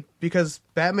we need because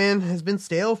Batman has been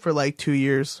stale for like 2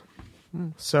 years.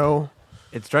 So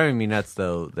It's driving me nuts,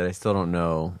 though, that I still don't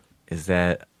know. Is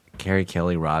that Carrie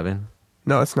Kelly Robin?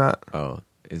 no, it's not. Oh,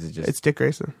 is it just... It's Dick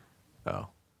Grayson. Oh.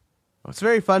 It's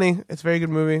very funny. It's a very good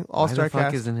movie. All-star Why the fuck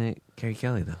cast. isn't it Carrie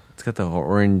Kelly, though? It's got the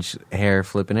orange hair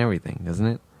flip and everything, doesn't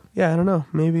it? Yeah, I don't know.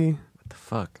 Maybe. What the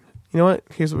fuck? You know what?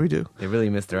 Here's what we do. They really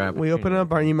missed their opportunity. We open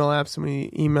up our email apps and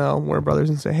we email Warner Brothers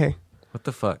and say, hey, What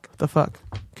the fuck? what the fuck?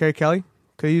 Carrie Kelly?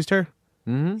 Could have used her.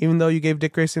 Mm-hmm. Even though you gave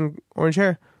Dick Grayson orange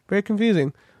hair. Very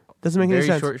confusing. Doesn't make any Very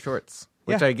sense. short shorts,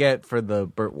 which Yeah. I get for the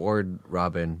Burt Ward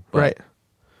Robin. But Right.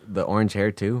 the orange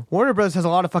hair, too? Warner Brothers has a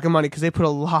lot of fucking money because they put a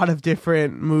lot of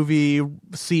different movie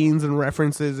scenes and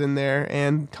references in there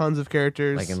and tons of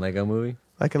characters. Like in Lego Movie?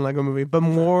 Like in Lego Movie. But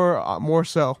more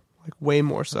so. Like way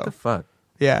more so. What the fuck?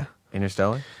 Yeah.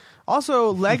 Interstellar?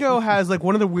 Also, Lego has like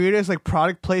one of the weirdest like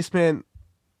product placement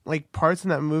like parts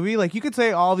in that movie. Like you could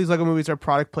say all these Lego movies are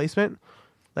product placement.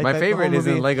 Like My the favorite whole is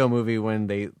in movie- Lego Movie when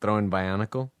they throw in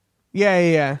Bionicle.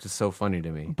 Yeah. It's just so funny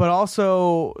to me. But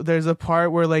also, there's a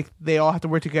part where like they all have to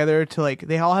work together to like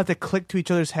they all have to click to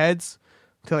each other's heads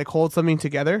to like hold something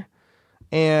together,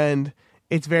 and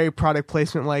it's very product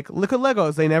placement. Like, look at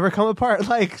Legos; they never come apart.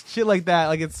 Like shit like that.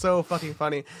 Like it's so fucking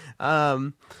funny.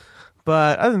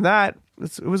 But other than that,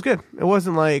 it was good. It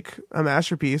wasn't like a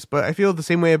masterpiece, but I feel the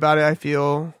same way about it. I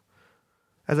feel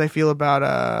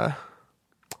about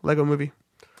Lego Movie.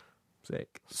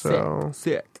 Sick. So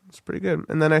Sick. it's pretty good.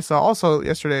 And then I saw also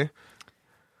yesterday,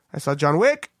 I saw John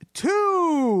Wick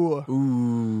 2.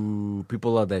 Ooh,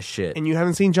 people love that shit. And you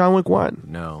haven't seen John Wick 1.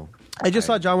 No. I just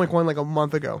saw John Wick 1 like a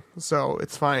month ago, so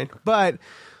it's fine. But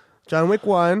John Wick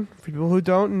 1, for people who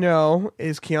don't know,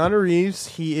 is Keanu Reeves.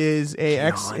 He is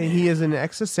an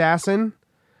ex-assassin,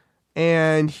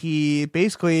 and he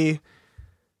basically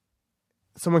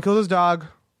someone kills his dog.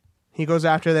 He goes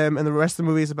after them, and the rest of the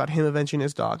movie is about him avenging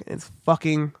his dog. And it's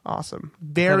fucking awesome.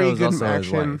 Very good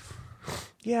action.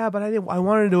 Yeah, but I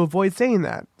wanted to avoid saying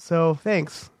that. So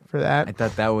thanks for that. I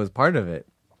thought that was part of it.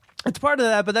 It's part of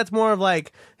that, but that's more of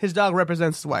like his dog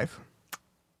represents his wife.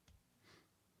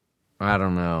 I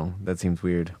don't know. That seems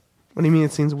weird. What do you mean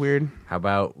it seems weird? How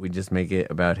about we just make it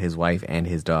about his wife and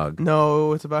his dog?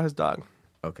 No, it's about his dog.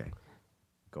 Okay.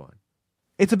 Go on.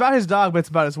 It's about his dog, but it's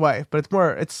about his wife. But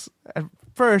it's at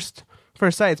first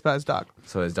sight, it's about his dog.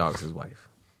 So his dog's his wife.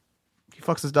 He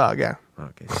fucks his dog, yeah.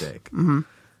 Okay, sick.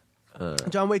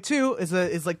 John Wick 2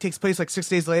 is like takes place like 6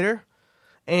 days later,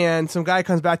 and some guy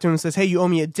comes back to him and says, "Hey, you owe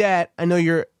me a debt. I know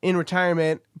you're in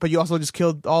retirement, but you also just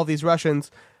killed all these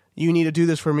Russians. You need to do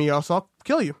this for me, or else I'll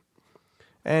kill you."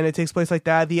 And it takes place like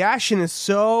that. The action is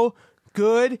so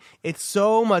good. It's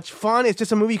so much fun. It's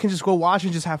just a movie you can just go watch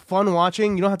and just have fun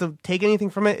watching. You don't have to take anything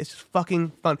from it. It's just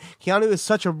fucking fun. Keanu is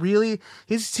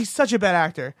he's such a bad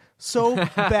actor. So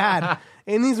bad.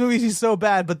 In these movies, he's so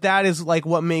bad, but that is like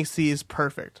what makes these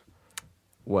perfect.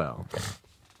 Well,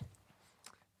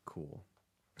 cool.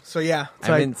 So yeah. I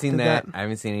haven't seen that. I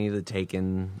haven't seen any of the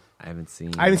Taken. I haven't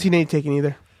seen any Taken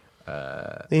either.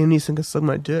 Liam Neeson can suck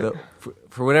my dick.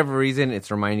 For whatever reason,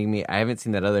 it's reminding me. I haven't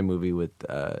seen that other movie with.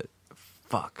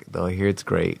 Though I hear it's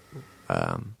great.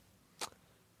 I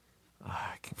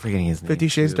keep forgetting his name. 50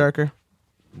 Shades Darker.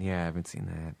 Yeah, I haven't seen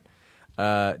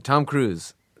that. Tom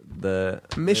Cruise. The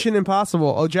Mission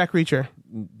Impossible. Oh, Jack Reacher.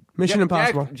 Mission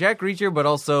Impossible. Jack Reacher, but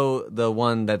also the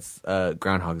one that's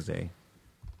Groundhog's Day.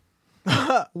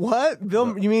 What?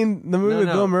 You mean the movie with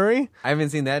Bill Murray? I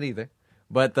haven't seen that either.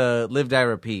 But the Live, Die,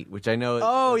 Repeat, which I know...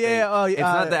 It's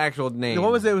not the actual name.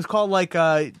 What was it? It was called like...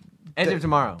 Edge of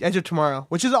Tomorrow. Edge of Tomorrow,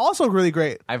 which is also really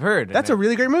great. I've heard. That's a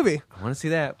really great movie. I want to see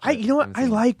that. You know what? I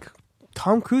like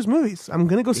Tom Cruise movies. I'm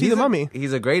going to go see The Mummy.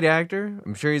 He's a great actor.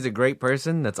 I'm sure he's a great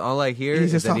person. That's all I hear.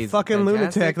 He's just a fucking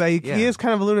lunatic. He is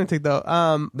kind of a lunatic,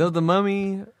 though. Though The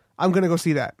Mummy... I'm going to go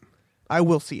see that. I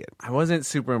will see it. I wasn't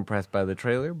super impressed by the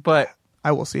trailer, but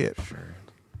I will see it. Sure.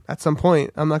 At some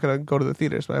point, I'm not going to go to the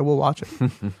theaters, but I will watch it.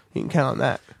 You can count on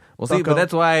that. We'll see, but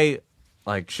that's why,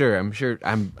 like,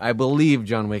 I believe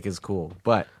John Wick is cool,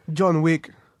 but John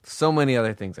Wick. so many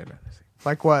other things I'd rather see.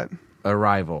 Like what?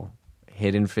 Arrival,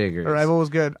 Hidden Figures. Arrival was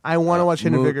good. I want to watch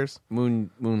Hidden Figures.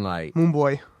 Moonlight.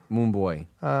 Moonboy.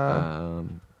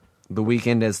 The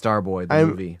Weekend as Starboy, the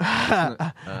movie.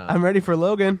 I'm ready for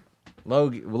Logan.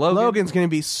 Logan. Logan's going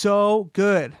to be so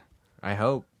good. I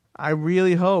hope. I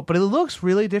really hope. But it looks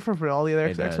really different from all the other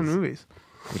It X-Men does. movies.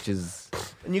 Which is...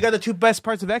 And you got the two best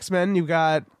parts of X-Men. You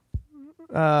got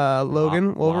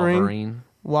Logan, Wolverine,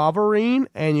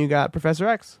 and you got Professor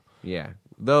X. Yeah.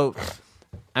 Though,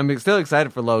 I'm still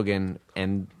excited for Logan,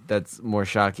 and that's more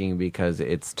shocking because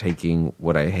it's taking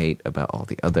what I hate about all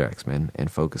the other X-Men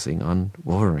and focusing on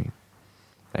Wolverine.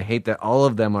 I hate that all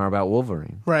of them are about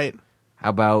Wolverine. Right. How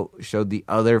about show the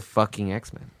other fucking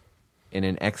X-Men in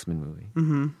an X-Men movie?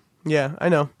 Mm-hmm. Yeah, I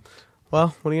know.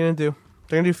 Well, what are you going to do?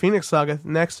 They're going to do Phoenix Saga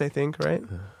next, I think, right?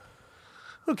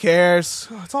 Who cares?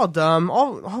 It's all dumb.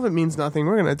 All of it means nothing.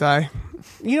 We're going to die.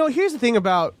 You know, here's the thing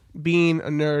about being a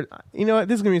nerd. You know what?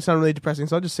 This is going to sound really depressing,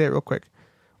 so I'll just say it real quick.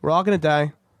 We're all going to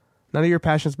die. None of your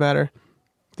passions matter.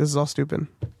 This is all stupid.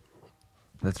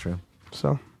 That's true.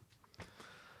 So.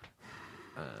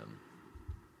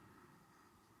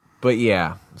 But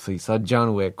yeah, so you saw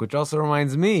John Wick, which also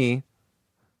reminds me,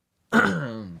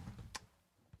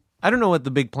 I don't know what the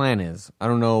big plan is. I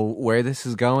don't know where this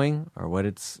is going or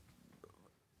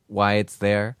why it's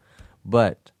there,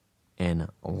 but in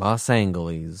Los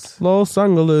Angeles,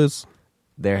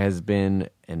 there has been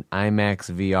an IMAX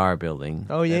VR building.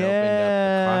 Oh, that opened up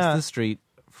yeah. across the street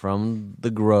from the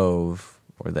Grove,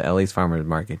 or the LA's Farmers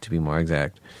Market to be more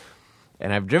exact.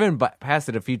 And I've driven past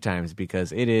it a few times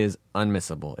because it is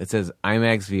unmissable. It says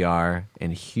IMAX VR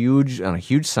on a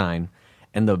huge sign,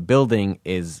 and the building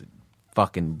is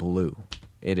fucking blue.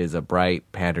 It is a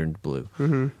bright patterned blue.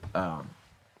 Mm-hmm. I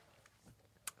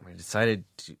decided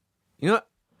to,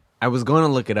 I was going to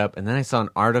look it up, and then I saw an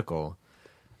article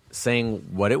saying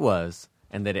what it was,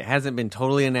 and that it hasn't been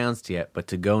totally announced yet, but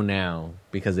to go now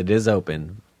because it is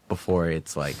open before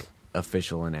it's like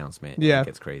official announcement. Yeah, it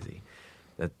gets crazy.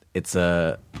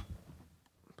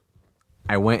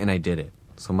 I went and I did it.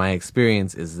 So my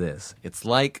experience is this. It's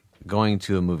like going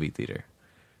to a movie theater.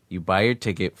 You buy your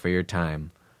ticket for your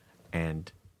time,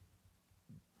 and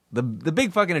the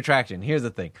big fucking attraction, here's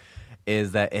the thing,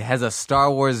 is that it has a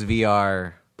Star Wars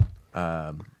VR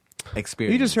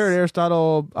experience. You just heard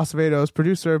Aristotle Acevedo's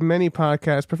producer of many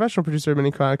podcasts, professional producer of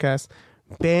many podcasts,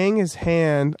 bang his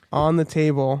hand on the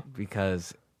table.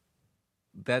 Because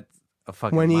that's a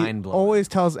fucking when mind he blower. always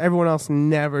tells everyone else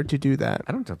never to do that.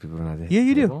 I don't tell people not to hit Yeah,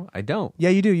 you the do. table. I don't. Yeah,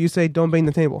 you do. You say, don't bang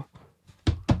the table.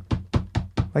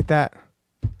 Like that.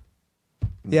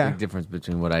 Yeah. Big difference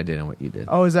between what I did and what you did.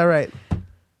 Oh, is that right?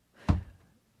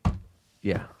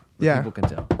 Yeah. Yeah. People can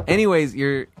tell. Anyways,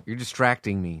 you're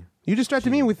distracting me. You distracted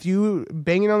me with you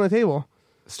banging on the table.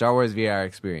 Star Wars VR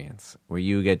experience where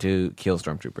you get to kill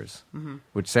stormtroopers,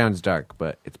 which sounds dark,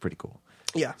 but it's pretty cool.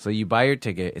 Yeah. So you buy your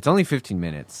ticket. It's only 15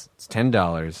 minutes. It's $10.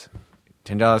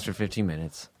 $10 for 15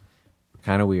 minutes.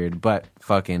 Kind of weird, but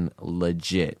fucking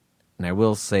legit. And I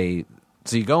will say,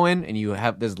 so you go in and you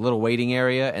have this little waiting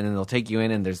area, and then they'll take you in,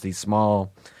 and there's these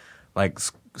small, like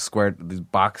square, these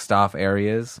boxed off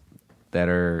areas that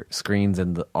are screens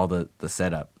and all the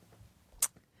setup.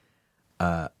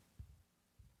 And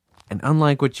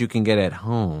unlike what you can get at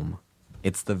home,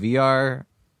 it's the VR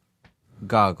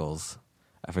goggles.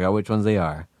 I forgot which ones they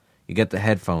are. You get the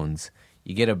headphones.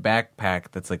 You get a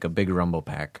backpack that's like a big rumble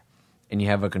pack. And you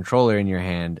have a controller in your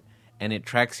hand, and it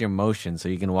tracks your motion so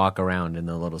you can walk around in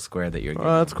the little square that you're getting.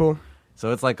 Oh, that's cool.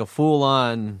 So it's like a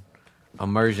full-on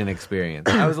immersion experience.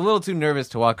 I was a little too nervous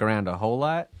to walk around a whole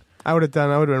lot. I would have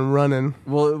been running.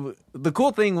 Well, the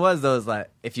cool thing was, though, is that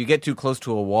if you get too close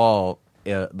to a wall,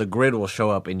 the grid will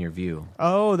show up in your view.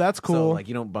 Oh, that's cool. So, like,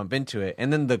 you don't bump into it.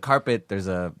 And then the carpet,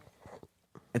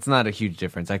 it's not a huge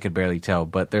difference. I could barely tell.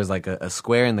 But there's like a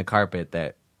square in the carpet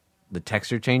that the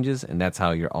texture changes, and that's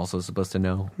how you're also supposed to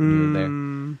know when you're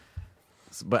there.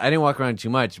 So, but I didn't walk around too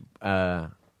much.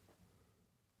 And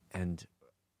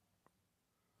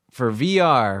for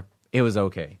VR, it was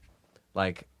okay.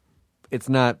 Like, it's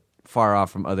not far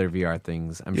off from other VR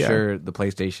things. I'm sure the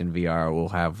PlayStation VR will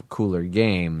have cooler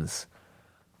games.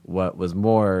 What was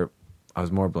I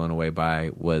was more blown away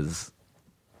by was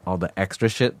all the extra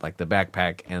shit, like the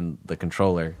backpack and the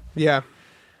controller. Yeah.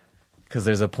 Because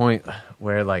there's a point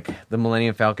where, like, the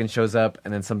Millennium Falcon shows up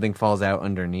and then something falls out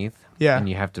underneath. Yeah. And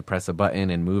you have to press a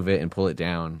button and move it and pull it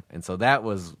down. And so that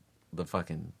was the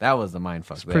mind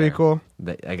fuck there. Pretty cool.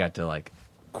 That I got to, like,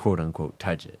 quote unquote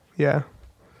touch it. Yeah.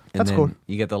 And That's then cool.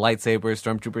 You get the lightsabers,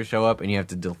 stormtroopers show up, and you have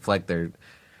to deflect their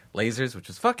lasers, which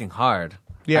is fucking hard.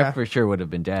 Yeah. I for sure would have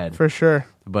been dead. For sure.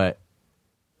 But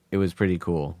it was pretty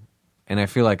cool. And I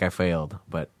feel like I failed,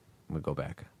 but I'm going to go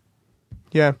back.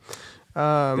 Yeah.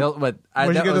 But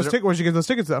Where'd you get those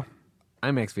tickets, though?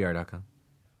 IMAXVR.com.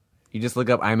 You just look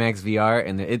up IMAX VR,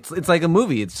 and it's like a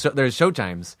movie. There's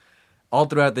showtimes all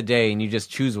throughout the day, and you just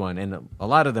choose one. And a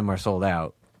lot of them are sold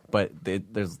out, but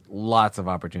there's lots of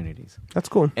opportunities. That's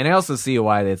cool. And I also see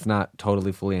why it's not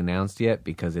totally fully announced yet,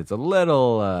 because it's a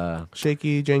little...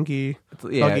 shaky, janky,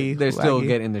 yeah, buggy, they're still laggy.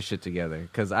 getting their shit together.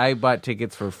 Because I bought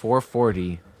tickets for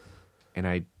 $4.40, and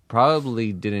I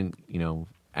probably didn't,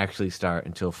 actually start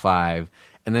until 5.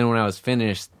 And then when I was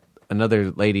finished,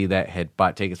 another lady that had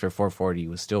bought tickets for $4.40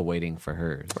 was still waiting for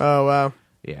hers. Oh, wow.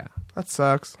 Yeah. That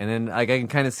sucks. And then I can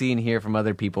kind of see and hear from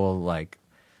other people it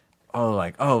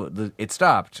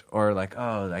stopped, or I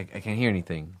can't hear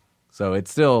anything. So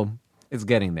it's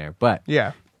getting there. But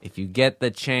Yeah. if you get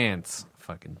the chance,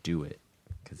 fucking do it,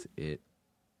 because it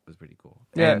was pretty cool.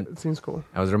 Yeah, And it seems cool.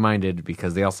 I was reminded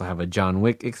because they also have a John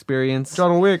Wick experience.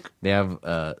 John Wick. They have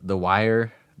The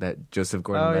Wire, that Joseph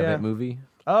Gordon-Levitt yeah. movie.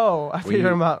 Oh, I thought you were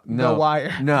talking about The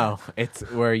Wire. No, it's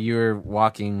where you're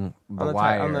walking the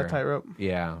wire on the tightrope.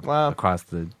 Yeah, Wow. across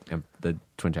the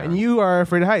Twin Towers. And you are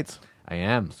afraid of heights. I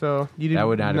am. So you didn't. That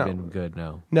would not have been good.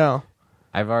 No, No.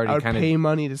 I've I already would kind of. pay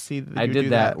money to see that. I you did do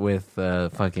that with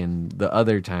fucking the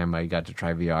other time I got to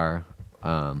try VR,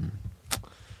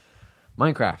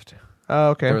 Minecraft. Oh,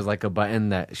 okay. There was like a button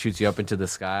that shoots you up into the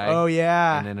sky. Oh,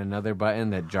 yeah. And then another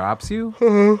button that drops you.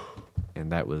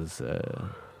 And that was. You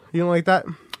don't like that?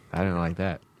 I didn't like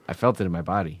that. I felt it in my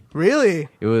body. Really?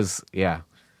 It was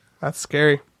That's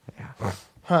scary. Yeah.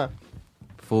 Huh.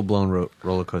 Full blown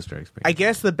roller coaster experience. I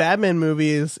guess the Batman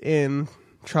movie is in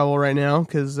trouble right now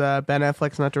because Ben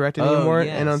Affleck's not directing anymore,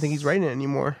 yes. and I don't think he's writing it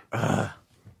anymore. What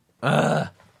the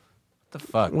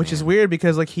fuck? Which is weird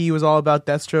because he was all about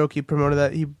Deathstroke. He promoted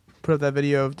that. He put up that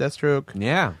video of Deathstroke.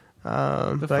 Yeah.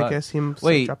 But fuck? I guess him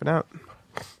dropping out.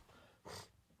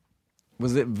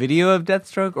 Was it video of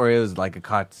Deathstroke, or it was like a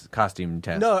costume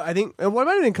test? No, I think what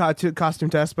might have been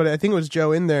costume test, but I think it was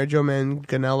Joe in there, Joe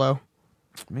Manganiello.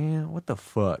 Man, what the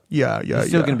fuck? Yeah. He's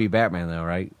still gonna be Batman though,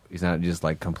 right? He's not just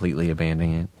like completely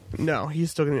abandoning it. No, he's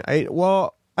still gonna be. I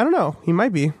don't know. He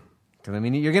might be. Because I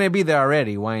mean, you're gonna be there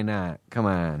already. Why not? Come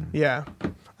on. Yeah, I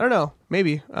don't know.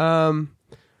 Maybe. I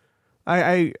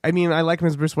mean, I like him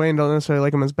as Bruce Wayne. Don't necessarily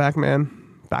like him as Batman.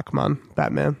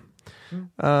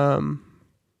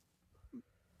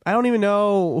 I don't even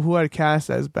know who I'd cast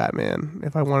as Batman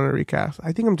if I wanted to recast.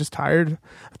 I think I'm just tired.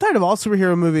 I'm tired of all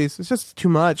superhero movies. It's just too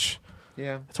much.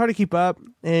 Yeah. It's hard to keep up,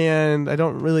 and I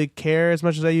don't really care as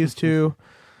much as I used to.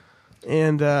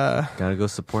 And Gotta go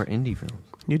support indie films.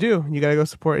 you do. You gotta go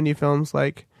support indie films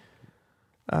like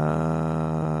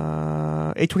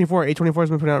A24. A24 has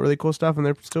been putting out really cool stuff, and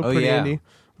they're still pretty indie.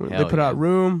 They put out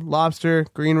Room, Lobster,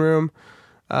 Green Room.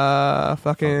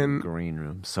 Fucking Green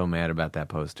Room. So mad about that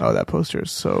poster. Oh, that poster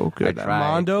is so good. That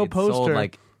Mondo poster.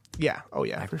 Sold yeah. Oh,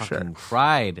 yeah, for sure. I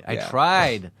cried. I Yeah.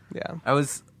 tried. Yeah. I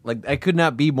was I could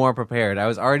not be more prepared. I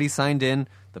was already signed in.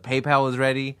 The PayPal was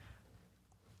ready.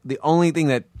 The only thing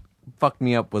that fucked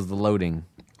me up was the loading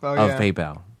of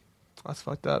PayPal. That's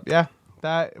fucked up. Yeah.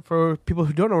 That, for people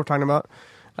who don't know what we're talking about,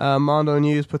 Mondo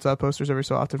News puts out posters every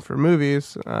so often for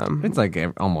movies. It's like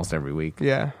almost every week.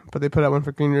 Yeah, but they put out one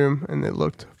for Green Room, and it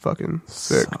looked fucking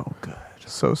sick. So good.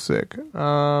 So sick.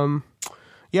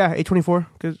 Yeah, A24,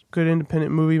 good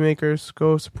independent movie makers.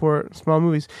 Go support small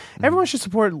movies. Everyone should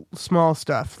support small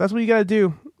stuff. That's what you got to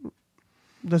do.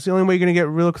 That's the only way you're gonna get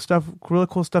really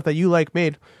cool stuff that you like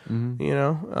made. Mm-hmm. You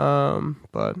know.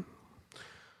 But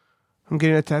I'm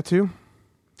getting a tattoo.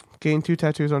 Getting 2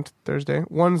 tattoos on Thursday.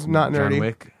 One's not nerdy. John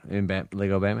Wick in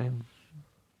Lego Batman.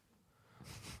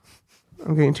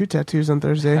 I'm getting 2 tattoos on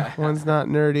Thursday. One's not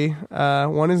nerdy.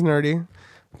 One is nerdy.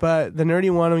 But the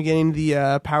nerdy one, I'm getting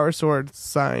the Power Sword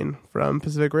sign from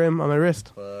Pacific Rim on my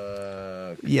wrist.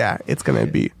 Fuck. Yeah, it's going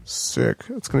to be sick.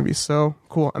 It's going to be so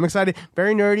cool. I'm excited.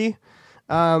 Very nerdy.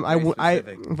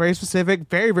 Very specific.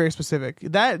 Very, very specific.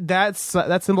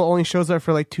 That symbol only shows up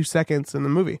for like 2 seconds in the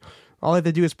movie. All I have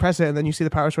to do is press it, and then you see the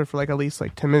Power Sword for like at least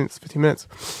like 10 minutes, 15 minutes.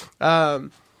 I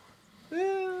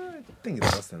think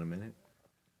it's less than a minute.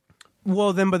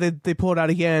 Well, then, but they pull it out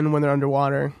again when they're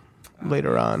underwater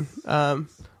later on.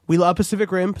 We love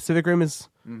Pacific Rim. Pacific Rim is...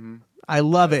 Mm-hmm. I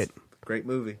love it. Great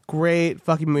movie. Great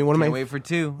fucking movie. Can't wait for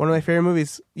 2. One of my favorite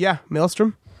movies. Yeah,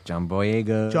 Maelstrom. John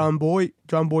Boyega. John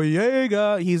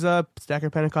Boyega. He's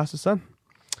Stacker Pentecost's son.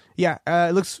 Yeah,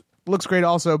 it looks looks great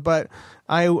also. But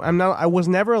I was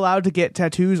never allowed to get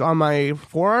tattoos on my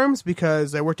forearms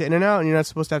because I worked at In-N-Out, and you're not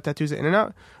supposed to have tattoos at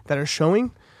In-N-Out that are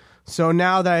showing. So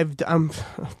now that I'm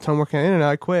working at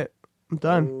In-N-Out, I quit. I'm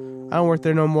done. I don't work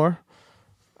there no more.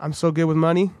 I'm so good with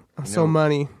money.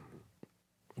 Money.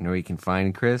 You know where you can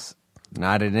find Kris?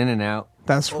 Not at In-N-Out.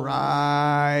 That's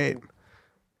right.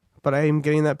 But I am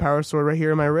getting that power sword right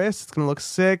here in my wrist. It's going to look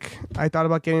sick. I thought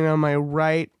about getting it on my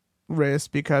right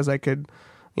wrist because I could,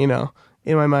 in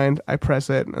my mind, I press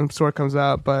it and the sword comes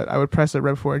out, but I would press it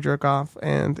right before I jerk off,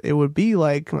 and it would be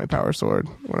like my power sword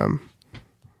when I'm...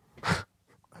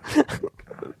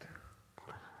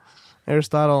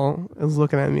 Aristotle is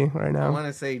looking at me right now. I want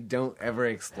to say don't ever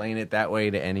explain it that way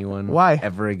to anyone. Why?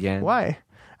 Ever again. Why?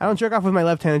 I don't jerk off with my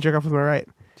left hand. I jerk off with my right.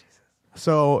 Jesus.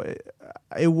 So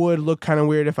it would look kind of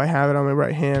weird if I have it on my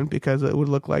right hand because it would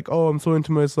look like, oh, I'm so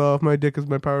into myself. My dick is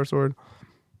my power sword.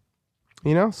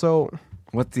 So...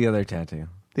 What's the other tattoo?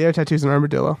 The other tattoo is an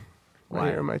armadillo. Why? Right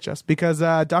here on my chest. Because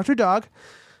Dr. Dog,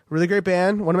 really great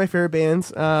band, one of my favorite bands,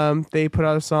 they put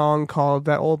out a song called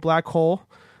That Old Black Hole.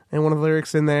 And one of the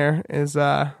lyrics in there is,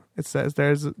 it says,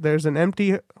 there's a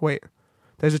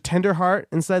tender heart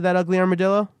inside that ugly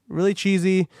armadillo. Really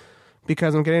cheesy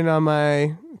because I'm getting it on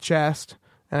my chest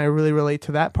and I really relate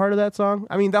to that part of that song.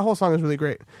 I mean, that whole song is really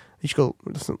great. You should go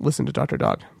listen to Dr.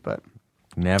 Dog, but...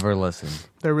 Never listen.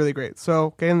 They're really great.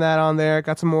 So getting that on there.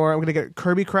 Got some more. I'm going to get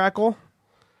Kirby Crackle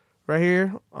right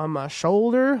here on my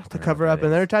shoulder to cover up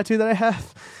another tattoo that I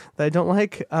have that I don't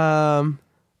like. And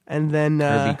then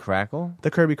Kirby Crackle?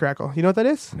 The Kirby Crackle. You know what that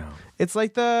is? No. It's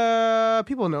like the...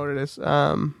 People know what it is.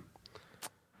 I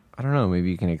don't know.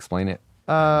 Maybe you can explain it.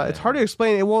 It's hard to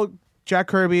explain. It will... Jack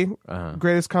Kirby,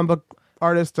 greatest comic book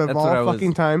artist of all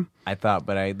fucking time. I thought,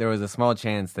 but there was a small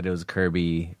chance that it was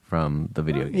Kirby from the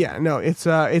video game. Yeah, no, it's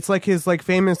like his like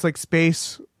famous like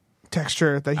space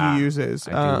texture that he uses.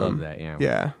 I do love that. Yeah.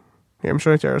 Yeah. Here, I'm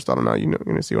showing it to Aristotle now. You're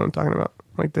gonna see what I'm talking about.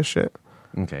 Like this shit.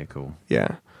 Okay, cool.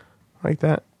 Yeah, like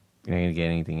that. You're not gonna get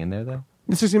anything in there though.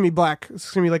 This is gonna be black. This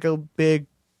is gonna be like a big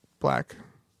black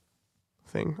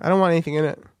thing. I don't want anything in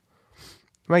it.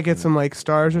 Might get some like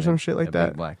stars or some shit like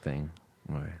that. Big black thing.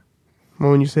 Okay.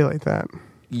 Well, when you say it like that,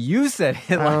 you said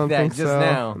it like that just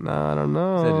now. No, I don't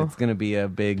know. Said it's gonna be a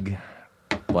big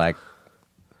black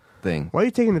thing. Why are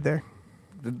you taking it there?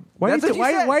 Why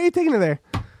are you taking it there?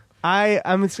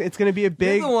 It's gonna be a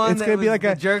big. It's gonna be like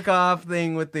a jerk off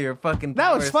thing with your fucking.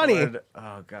 That was funny. Sword.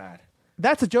 Oh god.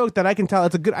 That's a joke that I can tell.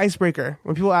 It's a good icebreaker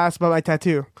when people ask about my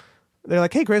tattoo. They're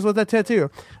like, "Hey, Kris, what's that tattoo?"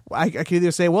 I could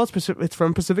either say, "Well, it's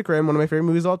from Pacific Rim, one of my favorite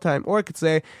movies of all time," or I could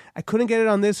say, "I couldn't get it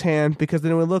on this hand because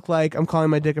then it would look like I'm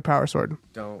calling my dick a power sword."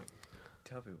 Don't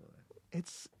tell people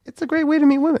that. It's a great way to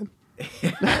meet women.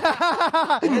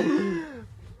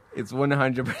 It's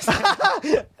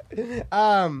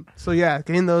 100%. So yeah,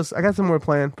 getting those. I got some more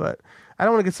planned, but I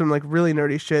don't want to get some like really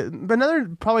nerdy shit. But another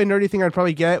probably nerdy thing I'd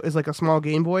probably get is like a small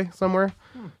Game Boy somewhere,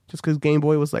 just because Game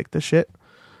Boy was like the shit.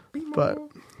 But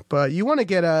you want to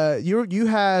get you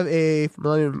have a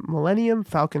Millennium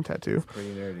Falcon tattoo.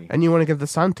 Pretty nerdy. And you want to get the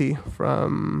Santi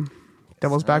from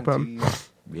Devil's Backbone.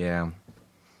 Yeah.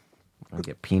 I'll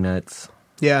get Peanuts.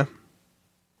 Yeah.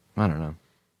 I don't know.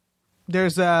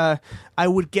 There's I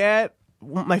would get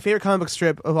my favorite comic book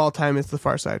strip of all time is The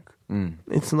Far Side.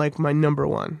 It's like my number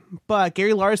one. But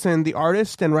Gary Larson, the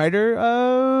artist and writer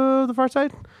of The Far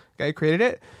Side, guy who created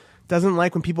it, doesn't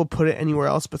like when people put it anywhere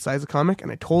else besides a comic,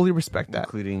 and I totally respect that.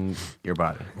 Including your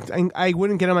body. I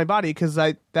wouldn't get on my body because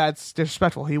that's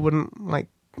disrespectful. He wouldn't like.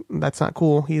 That's not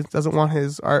cool. He doesn't want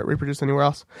his art reproduced anywhere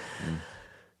else.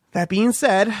 That being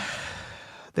said,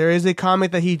 there is a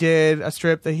comic that he did, a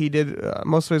strip that he did.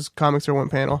 Most of his comics are one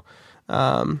panel.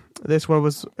 This one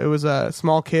was a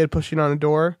small kid pushing on a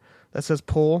door that says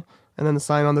 "pull," and then the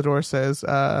sign on the door says,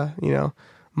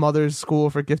 Mother's School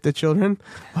for Gifted Children.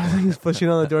 He's pushing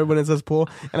on the door when it says "pull,"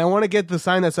 and I want to get the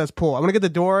sign that says "pull." I want to get the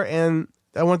door, and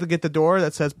I want to get the door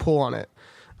that says "pull" on it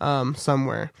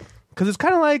somewhere, because it's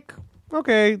kind of like,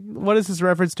 okay, what is this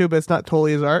reference to? But it's not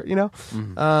totally his art,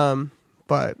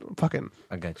 But fucking,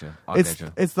 I gotcha.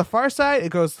 It's The Far Side. It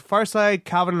goes Far Side,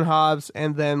 Calvin and Hobbes,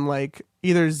 and then like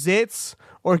either Zits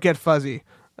or Get Fuzzy.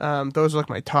 Those are like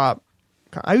my top.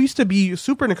 I used to be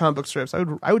super into comic book strips.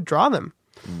 I would draw them.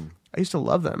 I used to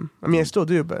love them. I mean, I still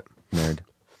do, but nerd.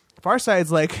 Far Side's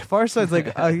like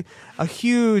a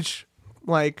huge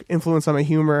like influence on my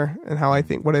humor and how I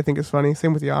think what I think is funny.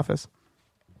 Same with The Office.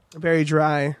 Very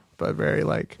dry, but very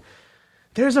like.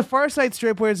 There's a Far Side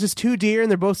strip where it's just two deer and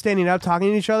they're both standing up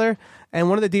talking to each other, and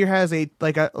one of the deer has a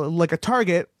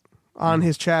target on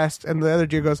his chest, and the other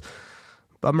deer goes,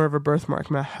 Bummer of a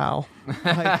birthmark, Matt Howe.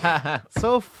 Like,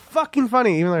 so fucking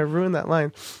funny, even though I ruined that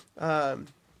line. I'm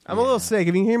a little sick.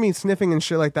 If you hear me sniffing and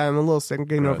shit like that, I'm a little sick. I'm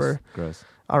getting over. Gross.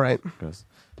 All right. Gross.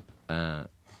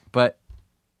 But,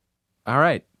 all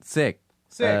right. Sick.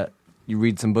 You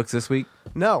read some books this week?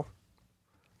 No.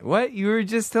 What? You were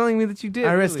just telling me that you did.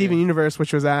 I read Steven Universe,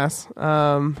 which was ass.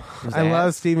 I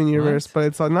love Steven Universe, but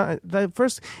it's not the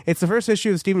first. It's the first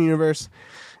issue of Steven Universe,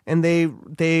 and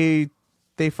they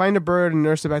find a bird and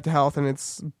nurse it back to health, and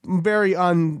it's very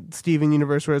on Steven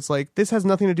Universe, where it's like this has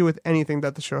nothing to do with anything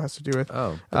that the show has to do with.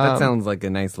 Oh, but that sounds like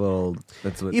a nice little.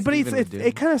 That's what. Yeah, but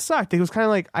it kind of sucked. It was kind of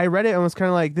like I read it and was kind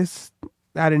of like this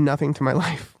added nothing to my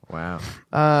life. Wow.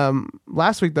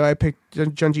 Last week though, I picked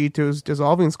Junji Ito's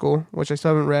Dissolving School, which I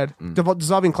still haven't read.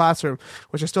 Dissolving Classroom,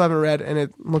 which I still haven't read, and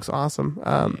it looks awesome.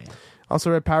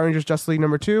 Also read Power Rangers Justice League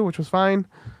 #2, which was fine.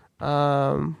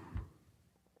 I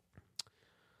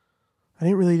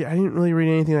didn't really read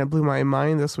anything that blew my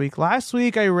mind this week. Last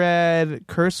week I read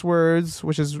Curse Words,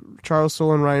 which is Charles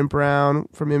Soule and Ryan Brown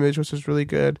from Image, which was really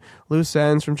good. Loose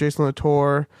Ends from Jason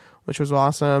Latour, which was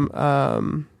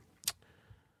awesome.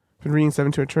 Been reading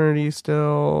Seven to Eternity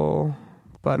still,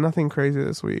 but nothing crazy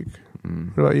this week.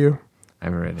 What about you? I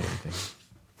haven't read anything.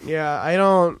 Yeah, I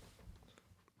don't.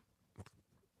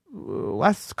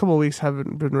 Last couple of weeks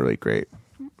haven't been really great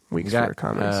weeks for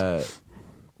comics.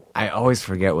 I always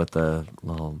forget what the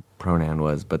little pronoun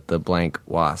was, but the blank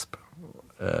wasp.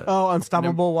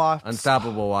 Unstoppable Wasp.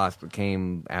 Unstoppable Wasp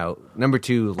came out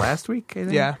 #2 last week, I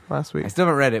think. Yeah, last week. I still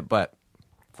haven't read it, but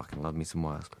fucking love me some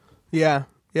Wasp. Yeah,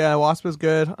 Wasp is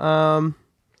good. I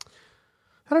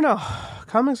don't know.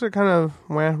 Comics are kind of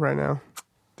wah right now.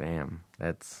 Damn,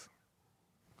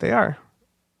 They are.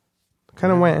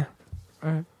 Kind of wah.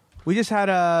 All right. We just had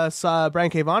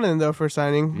Brian K. Vaughan though for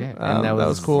signing. Yeah, and that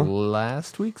was cool.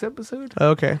 Last week's episode?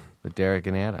 Okay. With Derrick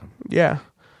and Adam. Yeah.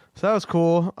 So that was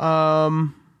cool.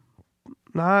 You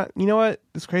know what?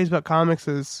 What's crazy about comics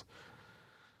is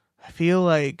I feel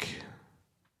like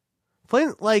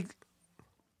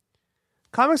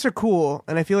comics are cool,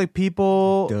 and I feel like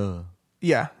people. Duh.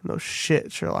 Yeah, no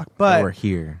shit, Sherlock. But we're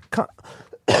here.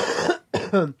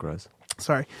 Gross.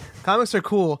 Sorry, comics are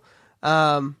cool,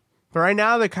 but right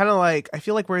now they're kind of like I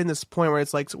feel like we're in this point where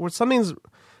it's like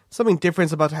something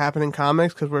different's about to happen in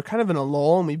comics because we're kind of in a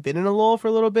lull, and we've been in a lull for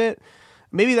a little bit.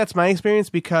 Maybe that's my experience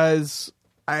because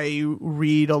I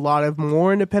read a lot of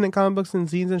more independent comic books and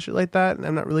zines and shit like that, and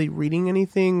I'm not really reading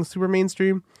anything super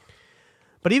mainstream.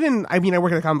 But I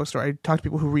work at a comic book store. I talk to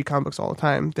people who read comic books all the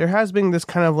time. There has been this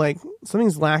kind of like,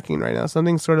 something's lacking right now.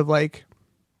 Something's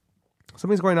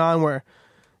going on where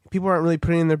people aren't really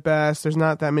putting in their best. There's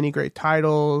not that many great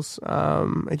titles.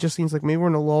 It just seems like maybe we're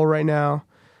in a lull right now.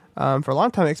 For a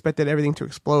long time, I expected everything to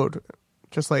explode.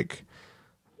 Just like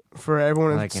for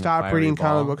everyone to stop reading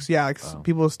comic books. Yeah,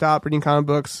 people stop reading comic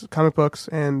books,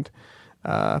 and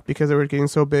because they were getting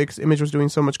so big. 'Cause Image was doing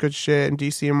so much good shit, and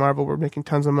DC and Marvel were making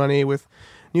tons of money with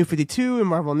New 52 and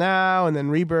Marvel Now, and then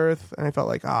Rebirth. And I felt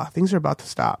like, things are about to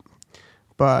stop.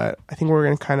 But I think we're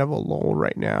in kind of a lull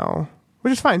right now,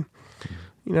 which is fine.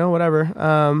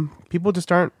 Whatever. People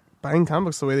just aren't buying comic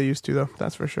books the way they used to, though.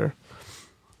 That's for sure.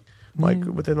 Like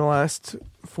within the last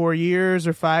 4 years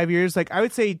or 5 years, like I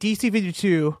would say DC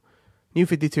 52, New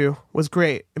 52 was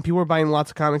great, and people were buying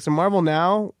lots of comics. And Marvel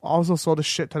Now also sold a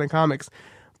shit ton of comics.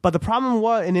 But the problem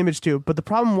was, in Image too, but the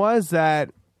problem was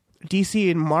that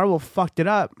DC and Marvel fucked it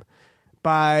up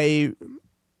by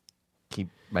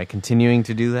continuing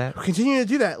to do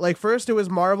that. Like first it was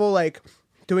Marvel like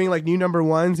doing like new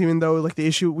 #1s, even though like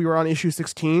we were on issue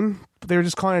 16, but they were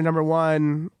just calling it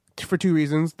 #1 for two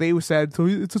reasons. They said, so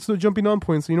it's just a jumping on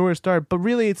point, so you know where to start. But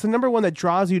really, it's the #1 that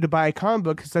draws you to buy a comic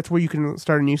book because that's where you can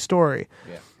start a new story.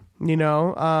 Yeah.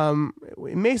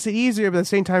 It makes it easier, but at the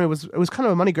same time, it was kind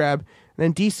of a money grab. And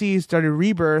then DC started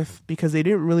Rebirth because they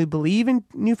didn't really believe in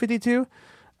New 52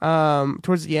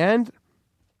 towards the end.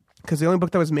 Because the only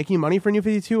book that was making money for New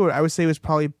 52, I would say, was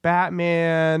probably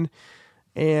Batman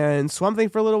and Swamp Thing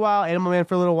for a little while, Animal Man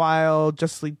for a little while,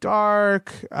 Justice League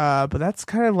Dark, but that's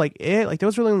kind of like it. Like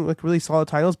those really solid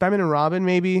titles. Batman and Robin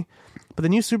maybe, but the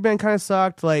new Superman kind of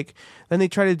sucked. Like then they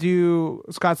tried to do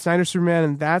Scott Snyder Superman,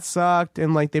 and that sucked.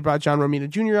 And like they brought John Romita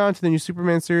Jr. on to the new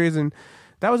Superman series, and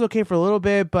that was okay for a little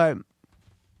bit, but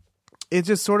it's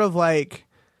just sort of like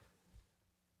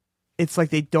it's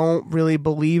like they don't really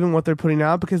believe in what they're putting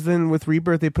out because then with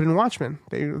Rebirth they put in Watchmen.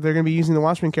 They're going to be using the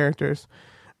Watchmen characters.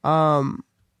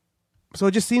 So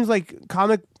it just seems like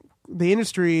the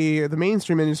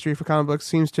mainstream industry for comic books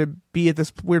seems to be at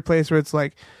this weird place where it's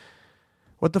like,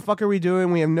 what the fuck are we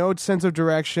doing? We have no sense of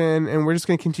direction, and we're just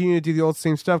going to continue to do the old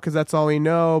same stuff because that's all we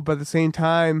know. But at the same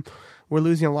time, we're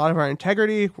losing a lot of our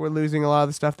integrity. We're losing a lot of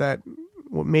the stuff that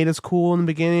what made us cool in the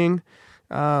beginning.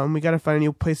 We got to find a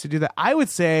new place to do that. I would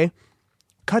say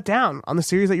cut down on the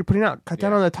series that you're putting out. Cut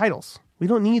down on the titles. We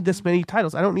don't need this many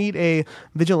titles. I don't need a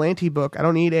vigilante book. I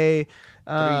don't need a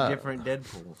 3 different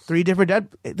Deadpools. 3 different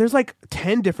There's like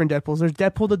 10 different Deadpools. There's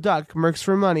Deadpool the Duck, Mercs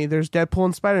for Money. There's Deadpool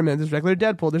and Spider-Man. There's regular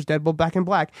Deadpool. There's Deadpool Back in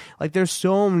Black. Like, there's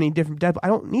so many different Deadpool. I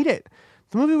don't need it.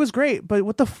 The movie was great, but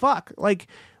what the fuck? Like,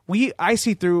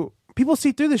 people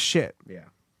see through this shit. Yeah.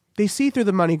 They see through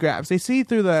the money grabs. They see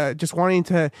through the just wanting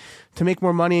to make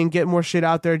more money and get more shit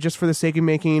out there just for the sake of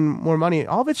making more money.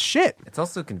 All of it's shit. It's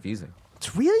also confusing.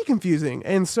 It's really confusing.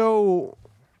 And so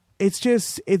it's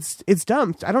just, it's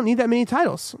dumb. I don't need that many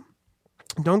titles.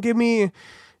 Don't give me,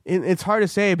 it's hard to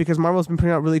say because Marvel's been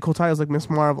putting out really cool titles like Miss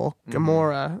Marvel,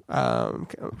 Gamora,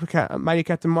 Mighty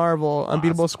Captain Marvel,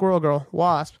 Unbeatable Squirrel Girl,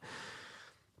 Wasp.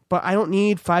 But I don't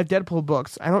need 5 Deadpool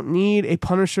books. I don't need a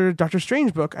Punisher Doctor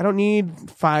Strange book. I don't need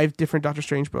 5 different Doctor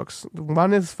Strange books.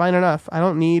 One is fine enough. I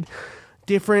don't need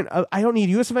different. I don't need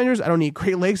U.S. Avengers. I don't need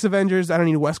Great Lakes Avengers. I don't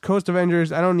need West Coast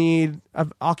Avengers. I don't need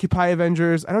Occupy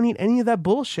Avengers. I don't need any of that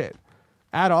bullshit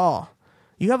at all.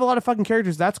 You have a lot of fucking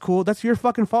characters. That's cool. That's your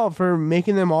fucking fault for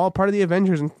making them all part of the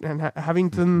Avengers and having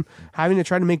to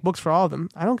try to make books for all of them.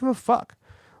 I don't give a fuck.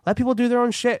 Let people do their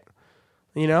own shit.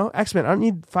 You know, X-Men. I don't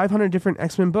need 500 different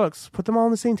X-Men books. Put them all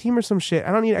on the same team or some shit.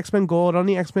 I don't need X-Men Gold. I don't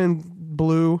need X-Men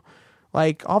Blue.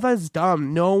 Like, all that is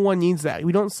dumb. No one needs that.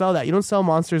 We don't sell that. You don't sell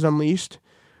Monsters Unleashed.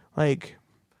 Like,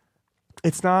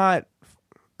 it's not...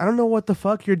 I don't know what the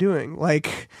fuck you're doing.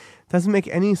 Like, doesn't make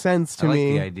any sense to me.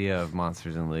 I like the idea of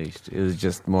Monsters Unleashed. It was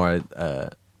just more...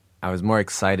 I was more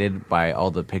excited by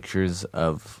all the pictures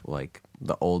of, like,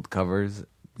 the old covers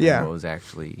than what was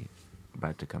actually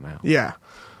about to come out. Yeah.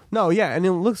 No, yeah, and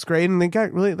it looks great, and they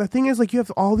got really... The thing is, like, you have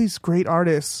all these great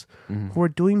artists who are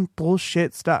doing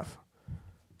bullshit stuff.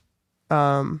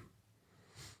 I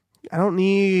don't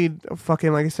need a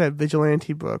fucking, like I said,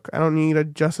 Vigilante book. I don't need a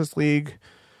Justice League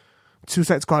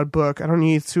Suicide Squad book. I don't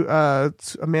need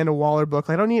Amanda Waller book.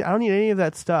 I don't need any of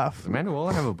that stuff. Does Amanda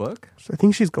Waller have a book? I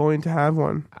think she's going to have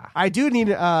one. I do need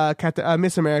a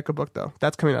Miss America book, though.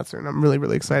 That's coming out soon. I'm really,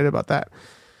 really excited about that.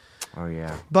 Oh,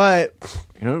 yeah. But...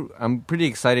 You know, I'm pretty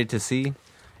excited to see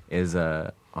is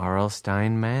R.L.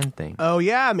 Stine Man-Thing. Oh,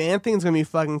 yeah, Man-Thing's going to be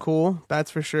fucking cool. That's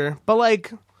for sure. But,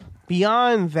 like,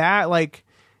 beyond that, like,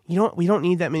 we don't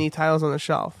need that many titles on the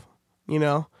shelf, you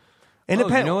know? You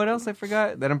know what else I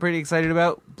forgot that I'm pretty excited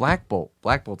about? Black Bolt.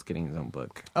 Black Bolt's getting his own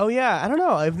book. Oh, yeah. I don't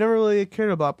know. I've never really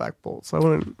cared about Black Bolt, so I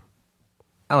wouldn't...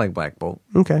 I like Black Bolt.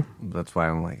 Okay. That's why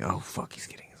I'm like, oh, fuck, he's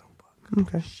getting his own book.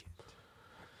 Okay. Shit.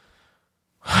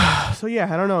 So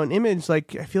yeah, I don't know. An Image,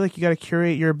 like, I feel like you got to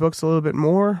curate your books a little bit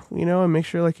more, you know, and make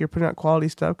sure like you're putting out quality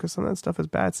stuff because some of that stuff is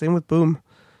bad. Same with Boom.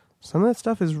 Some of that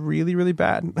stuff is really, really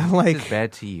bad. Like, it's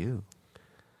bad to you.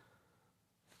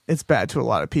 It's bad to a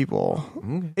lot of people.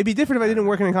 Okay. It'd be different if I didn't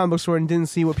work in a comic book store and didn't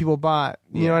see what people bought.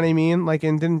 You know what I mean? Like,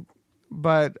 and didn't.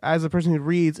 But as a person who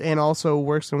reads and also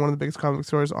works in one of the biggest comic book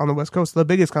stores on the West Coast, the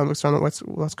biggest comic book store on the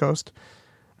West Coast,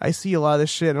 I see a lot of this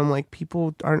shit. And I'm like,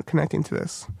 people aren't connecting to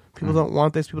this. People don't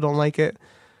want this. People don't like it.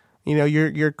 You know,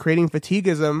 you're creating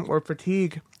fatiguism or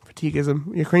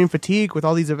fatiguism. You're creating fatigue with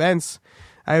all these events.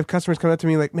 I have customers come up to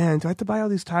me like, man, do I have to buy all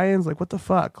these tie-ins? Like, what the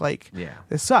fuck? Like,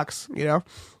 this sucks, you know?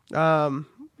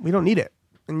 We don't need it.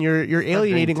 And you're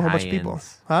alienating a whole bunch of people.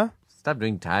 Huh? Stop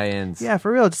doing tie-ins. Yeah,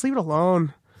 for real. Just leave it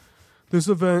alone. This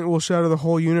event will shatter the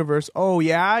whole universe. Oh,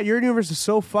 yeah? Your universe is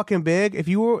so fucking big. If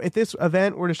this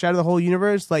event were to shatter the whole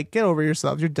universe, like, get over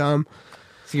yourself. You're dumb.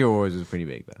 Secret Wars was pretty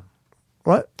big, though.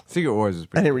 What? Secret Wars was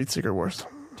pretty I didn't read Secret Wars.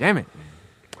 Damn it.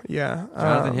 Yeah.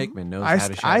 Jonathan Hickman knows how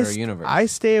to shatter a universe. I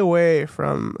stay away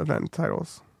from event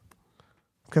titles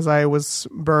because I was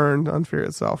burned on Fear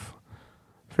Itself.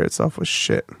 Fear Itself was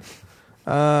shit.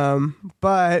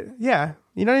 But, yeah.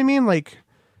 You know what I mean? Like,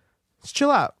 just chill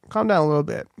out. Calm down a little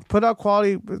bit. Put out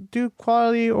quality. Do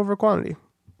quality over quantity.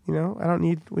 You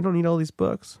know? We don't need all these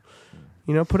books.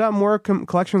 You know? Put out more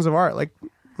collections of art.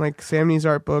 Like Samney's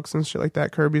art books and shit like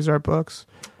that. Kirby's art books.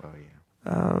 Oh,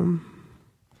 yeah.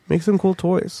 Make some cool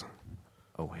toys.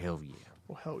 Oh, hell yeah.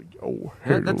 Oh, hell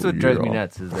yeah. That's what drives me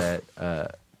nuts is that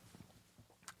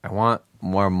I want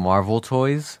more Marvel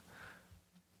toys,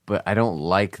 but I don't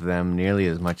like them nearly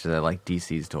as much as I like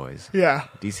DC's toys. Yeah.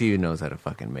 DC knows how to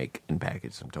fucking make and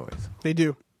package some toys. They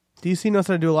do. DC knows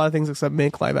how to do a lot of things except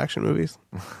make live-action movies.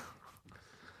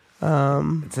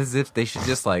 It's as if they should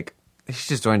just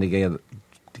join together.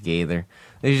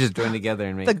 They should just join together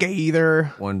and make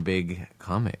one big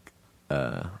comic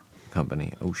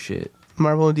company. Oh shit.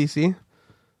 Marvel and DC?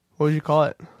 What would you call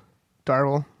it?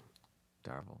 Darvel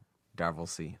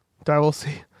C. We'll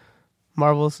see.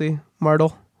 Marvel will see.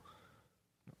 Martle.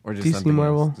 Or just DC something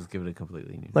Marvel. else. Just give it a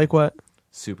completely new. Like what?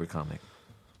 Super comic.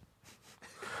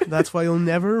 That's why you'll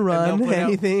never run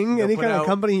anything, any kind of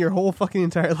company your whole fucking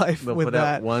entire life They'll with put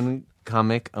that. out one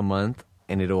comic a month,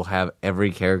 and it'll have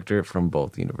every character from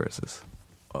both universes.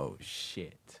 Oh,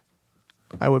 shit.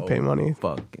 I would pay money.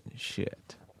 Fucking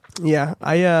shit. Yeah,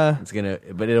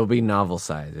 But it'll be novel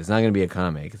size. It's not gonna be a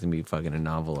comic. It's gonna be fucking a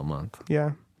novel a month.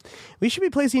 Yeah. We should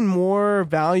be placing more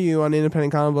value on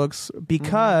independent comic books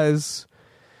because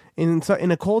in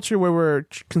a culture where we're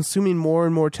consuming more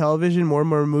and more television, more and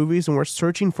more movies, and we're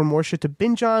searching for more shit to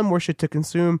binge on, more shit to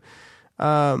consume,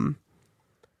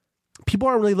 people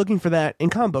aren't really looking for that in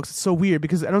comic books. It's so weird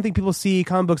because I don't think people see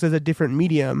comic books as a different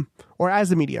medium or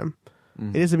as a medium.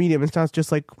 It is a medium. It's not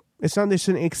just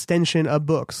an extension of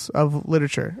books, of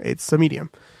literature. It's a medium.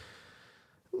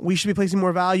 We should be placing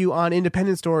more value on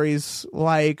independent stories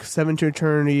like Seven to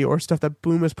Eternity or stuff that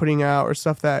Boom is putting out or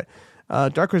stuff that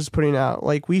Dark Horse is putting out.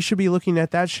 Like, we should be looking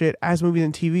at that shit as movies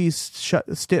and TV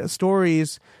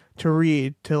stories to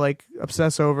read, to like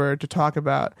obsess over, to talk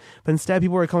about. But instead,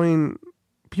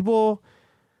 people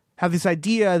have this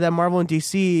idea that Marvel and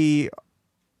DC,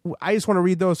 I just want to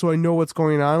read those so I know what's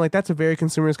going on. Like, that's a very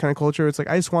consumerist kind of culture. It's like,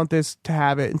 I just want this to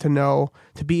have it and to know,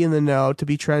 to be in the know, to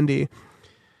be trendy.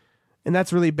 And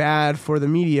that's really bad for the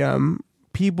medium.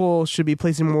 People should be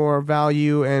placing more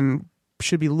value and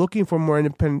should be looking for more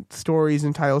independent stories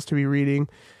and titles to be reading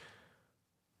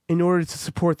in order to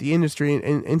support the industry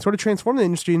and sort of transform the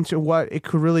industry into what it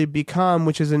could really become,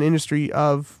 which is an industry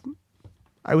of,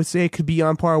 I would say it could be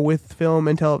on par with film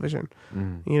and television,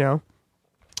 you know?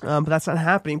 But that's not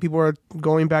happening. People are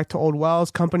going back to old wells.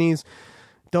 Companies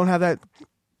don't have that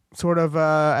sort of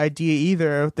idea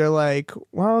either. They're like,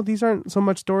 well, these aren't so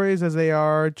much stories as they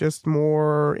are just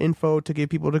more info to get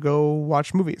people to go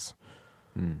watch movies.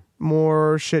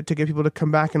 More shit to get people to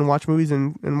come back and watch movies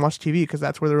and watch TV because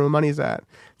that's where the real money's at.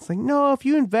 It's like, no, if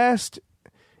you invest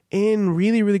in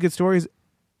really, really good stories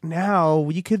now,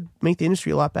 you could make the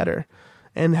industry a lot better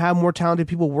and have more talented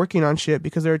people working on shit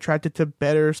because they're attracted to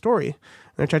better story.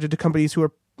 They're attracted to companies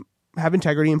who have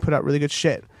integrity and put out really good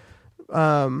shit.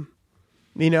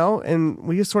 You know, and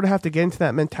we just sort of have to get into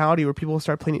that mentality where people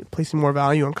start placing more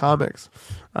value on comics.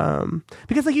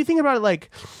 Because, like, you think about it, like,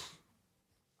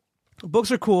 books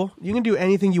are cool. You can do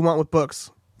anything you want with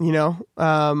books, you know?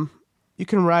 You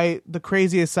can write the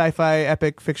craziest sci-fi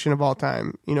epic fiction of all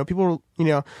time. You know, people, you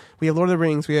know, we have Lord of the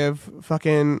Rings, we have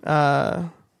fucking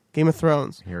Game of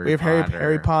Thrones, we have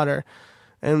Harry Potter.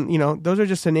 And, you know, those are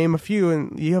just to name a few.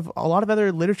 And you have a lot of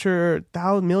other literature,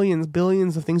 millions,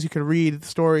 billions of things you could read,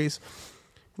 stories,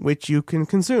 which you can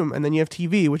consume. And then you have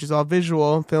TV, which is all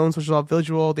visual, films, which is all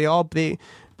visual.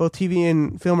 Both TV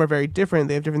and film are very different.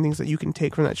 They have different things that you can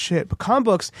take from that shit. But comic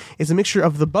books is a mixture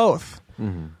of the both.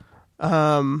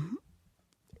 It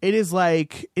is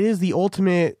the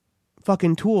ultimate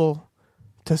fucking tool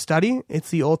to study. It's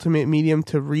the ultimate medium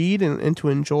to read and to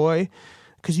enjoy.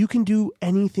 Because you can do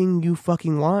anything you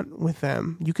fucking want with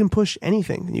them. You can push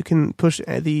anything. You can push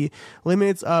the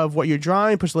limits of what you're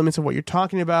drawing, push the limits of what you're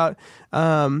talking about.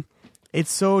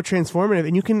 It's so transformative,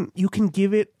 and you can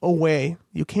give it away.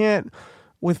 You can't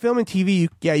with film and TV.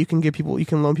 You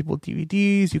can loan people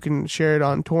DVDs. You can share it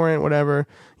on torrent, whatever.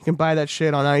 You can buy that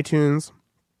shit on iTunes.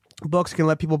 Books, you can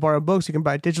let people borrow books. You can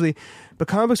buy it digitally, but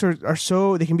comic books are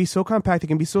so, they can be so compact. They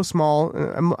can be so small.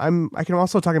 I can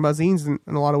also talk about zines in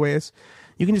a lot of ways.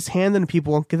 You can just hand them to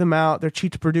people, give them out. They're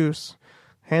cheap to produce.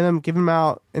 Give them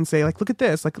out and say, like, look at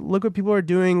this. Like, look what people are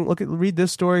doing. Read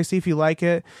this story. See if you like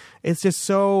it. It's just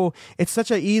it's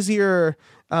such a easier,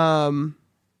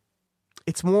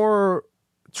 it's more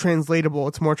translatable.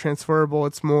 It's more transferable.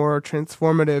 It's more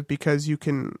transformative because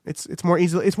it's more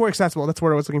easily, it's more accessible. That's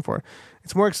what I was looking for.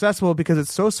 It's more accessible because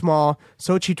it's so small,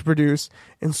 so cheap to produce,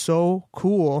 and so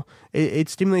cool. It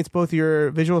stimulates both your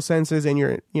visual senses and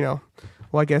your,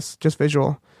 well, I guess just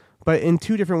visual, but in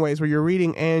two different ways where you're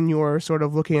reading and you're sort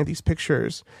of looking at these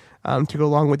pictures to go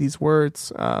along with these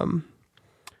words.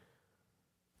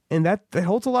 And that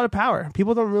holds a lot of power.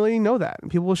 People don't really know that.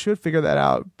 People should figure that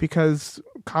out because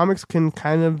comics can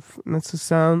kind of, this is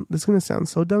going to sound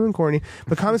so dumb and corny,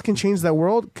 but comics can change the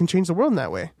world in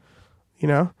that way.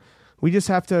 We just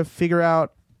have to figure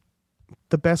out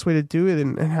the best way to do it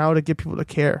and how to get people to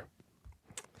care.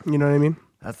 You know what I mean?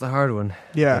 That's the hard one.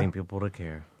 Yeah. Getting people to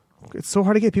care. It's so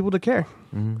hard to get people to care.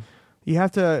 Mm-hmm. You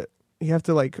have to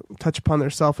like touch upon their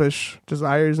selfish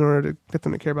desires in order to get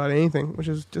them to care about anything, which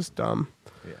is just dumb.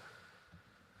 Yeah.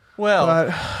 Well,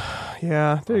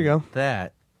 yeah, there you go.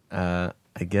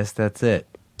 I guess that's it.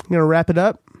 You gonna wrap it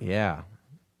up? Yeah.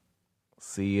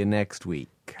 See you next week.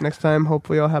 Next time,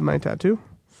 hopefully, I'll have my tattoo.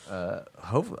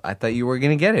 Hopefully, I thought you were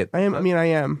gonna get it. I am. I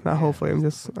am. Not hopefully. I'm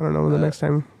just. I don't know when the next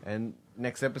time. And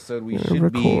next episode we We'll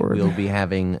should be. record.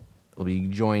 We'll be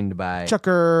joined by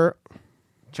Chucker.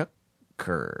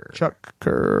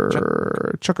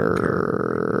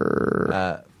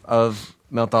 Of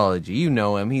Meltology. You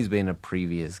know him. He's been a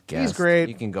previous guest. He's great.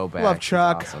 You can go back. Love He's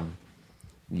Chuck. awesome.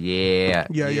 Yeah.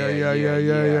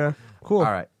 Yeah. Cool. All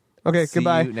right. Okay. See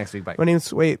Goodbye. you next week. Bye. My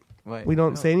name's. Wait. Wait, We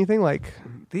don't no. say anything. Like.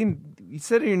 You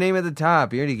said your name at the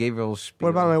top. You already gave your little spiel.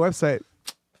 What about my website?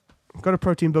 Go to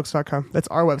proteinbooks.com. That's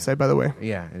our website, by the way.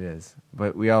 Yeah, it is.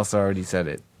 But we also already said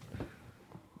it.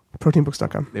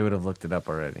 Proteinbooks.com. They would have looked it up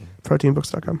already.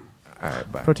 Proteinbooks.com. All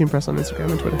right, bye. Protein Press on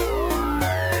Instagram and Twitter.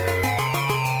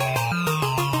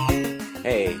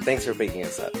 Hey, thanks for picking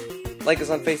us up. Like us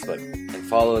on Facebook and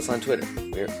follow us on Twitter.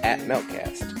 We're at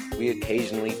Meltcast. We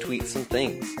occasionally tweet some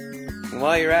things. And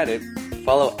while you're at it,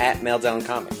 follow at Meltdown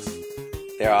Comics.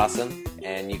 They're awesome,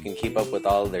 and you can keep up with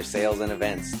all of their sales and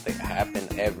events. They happen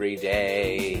every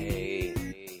day.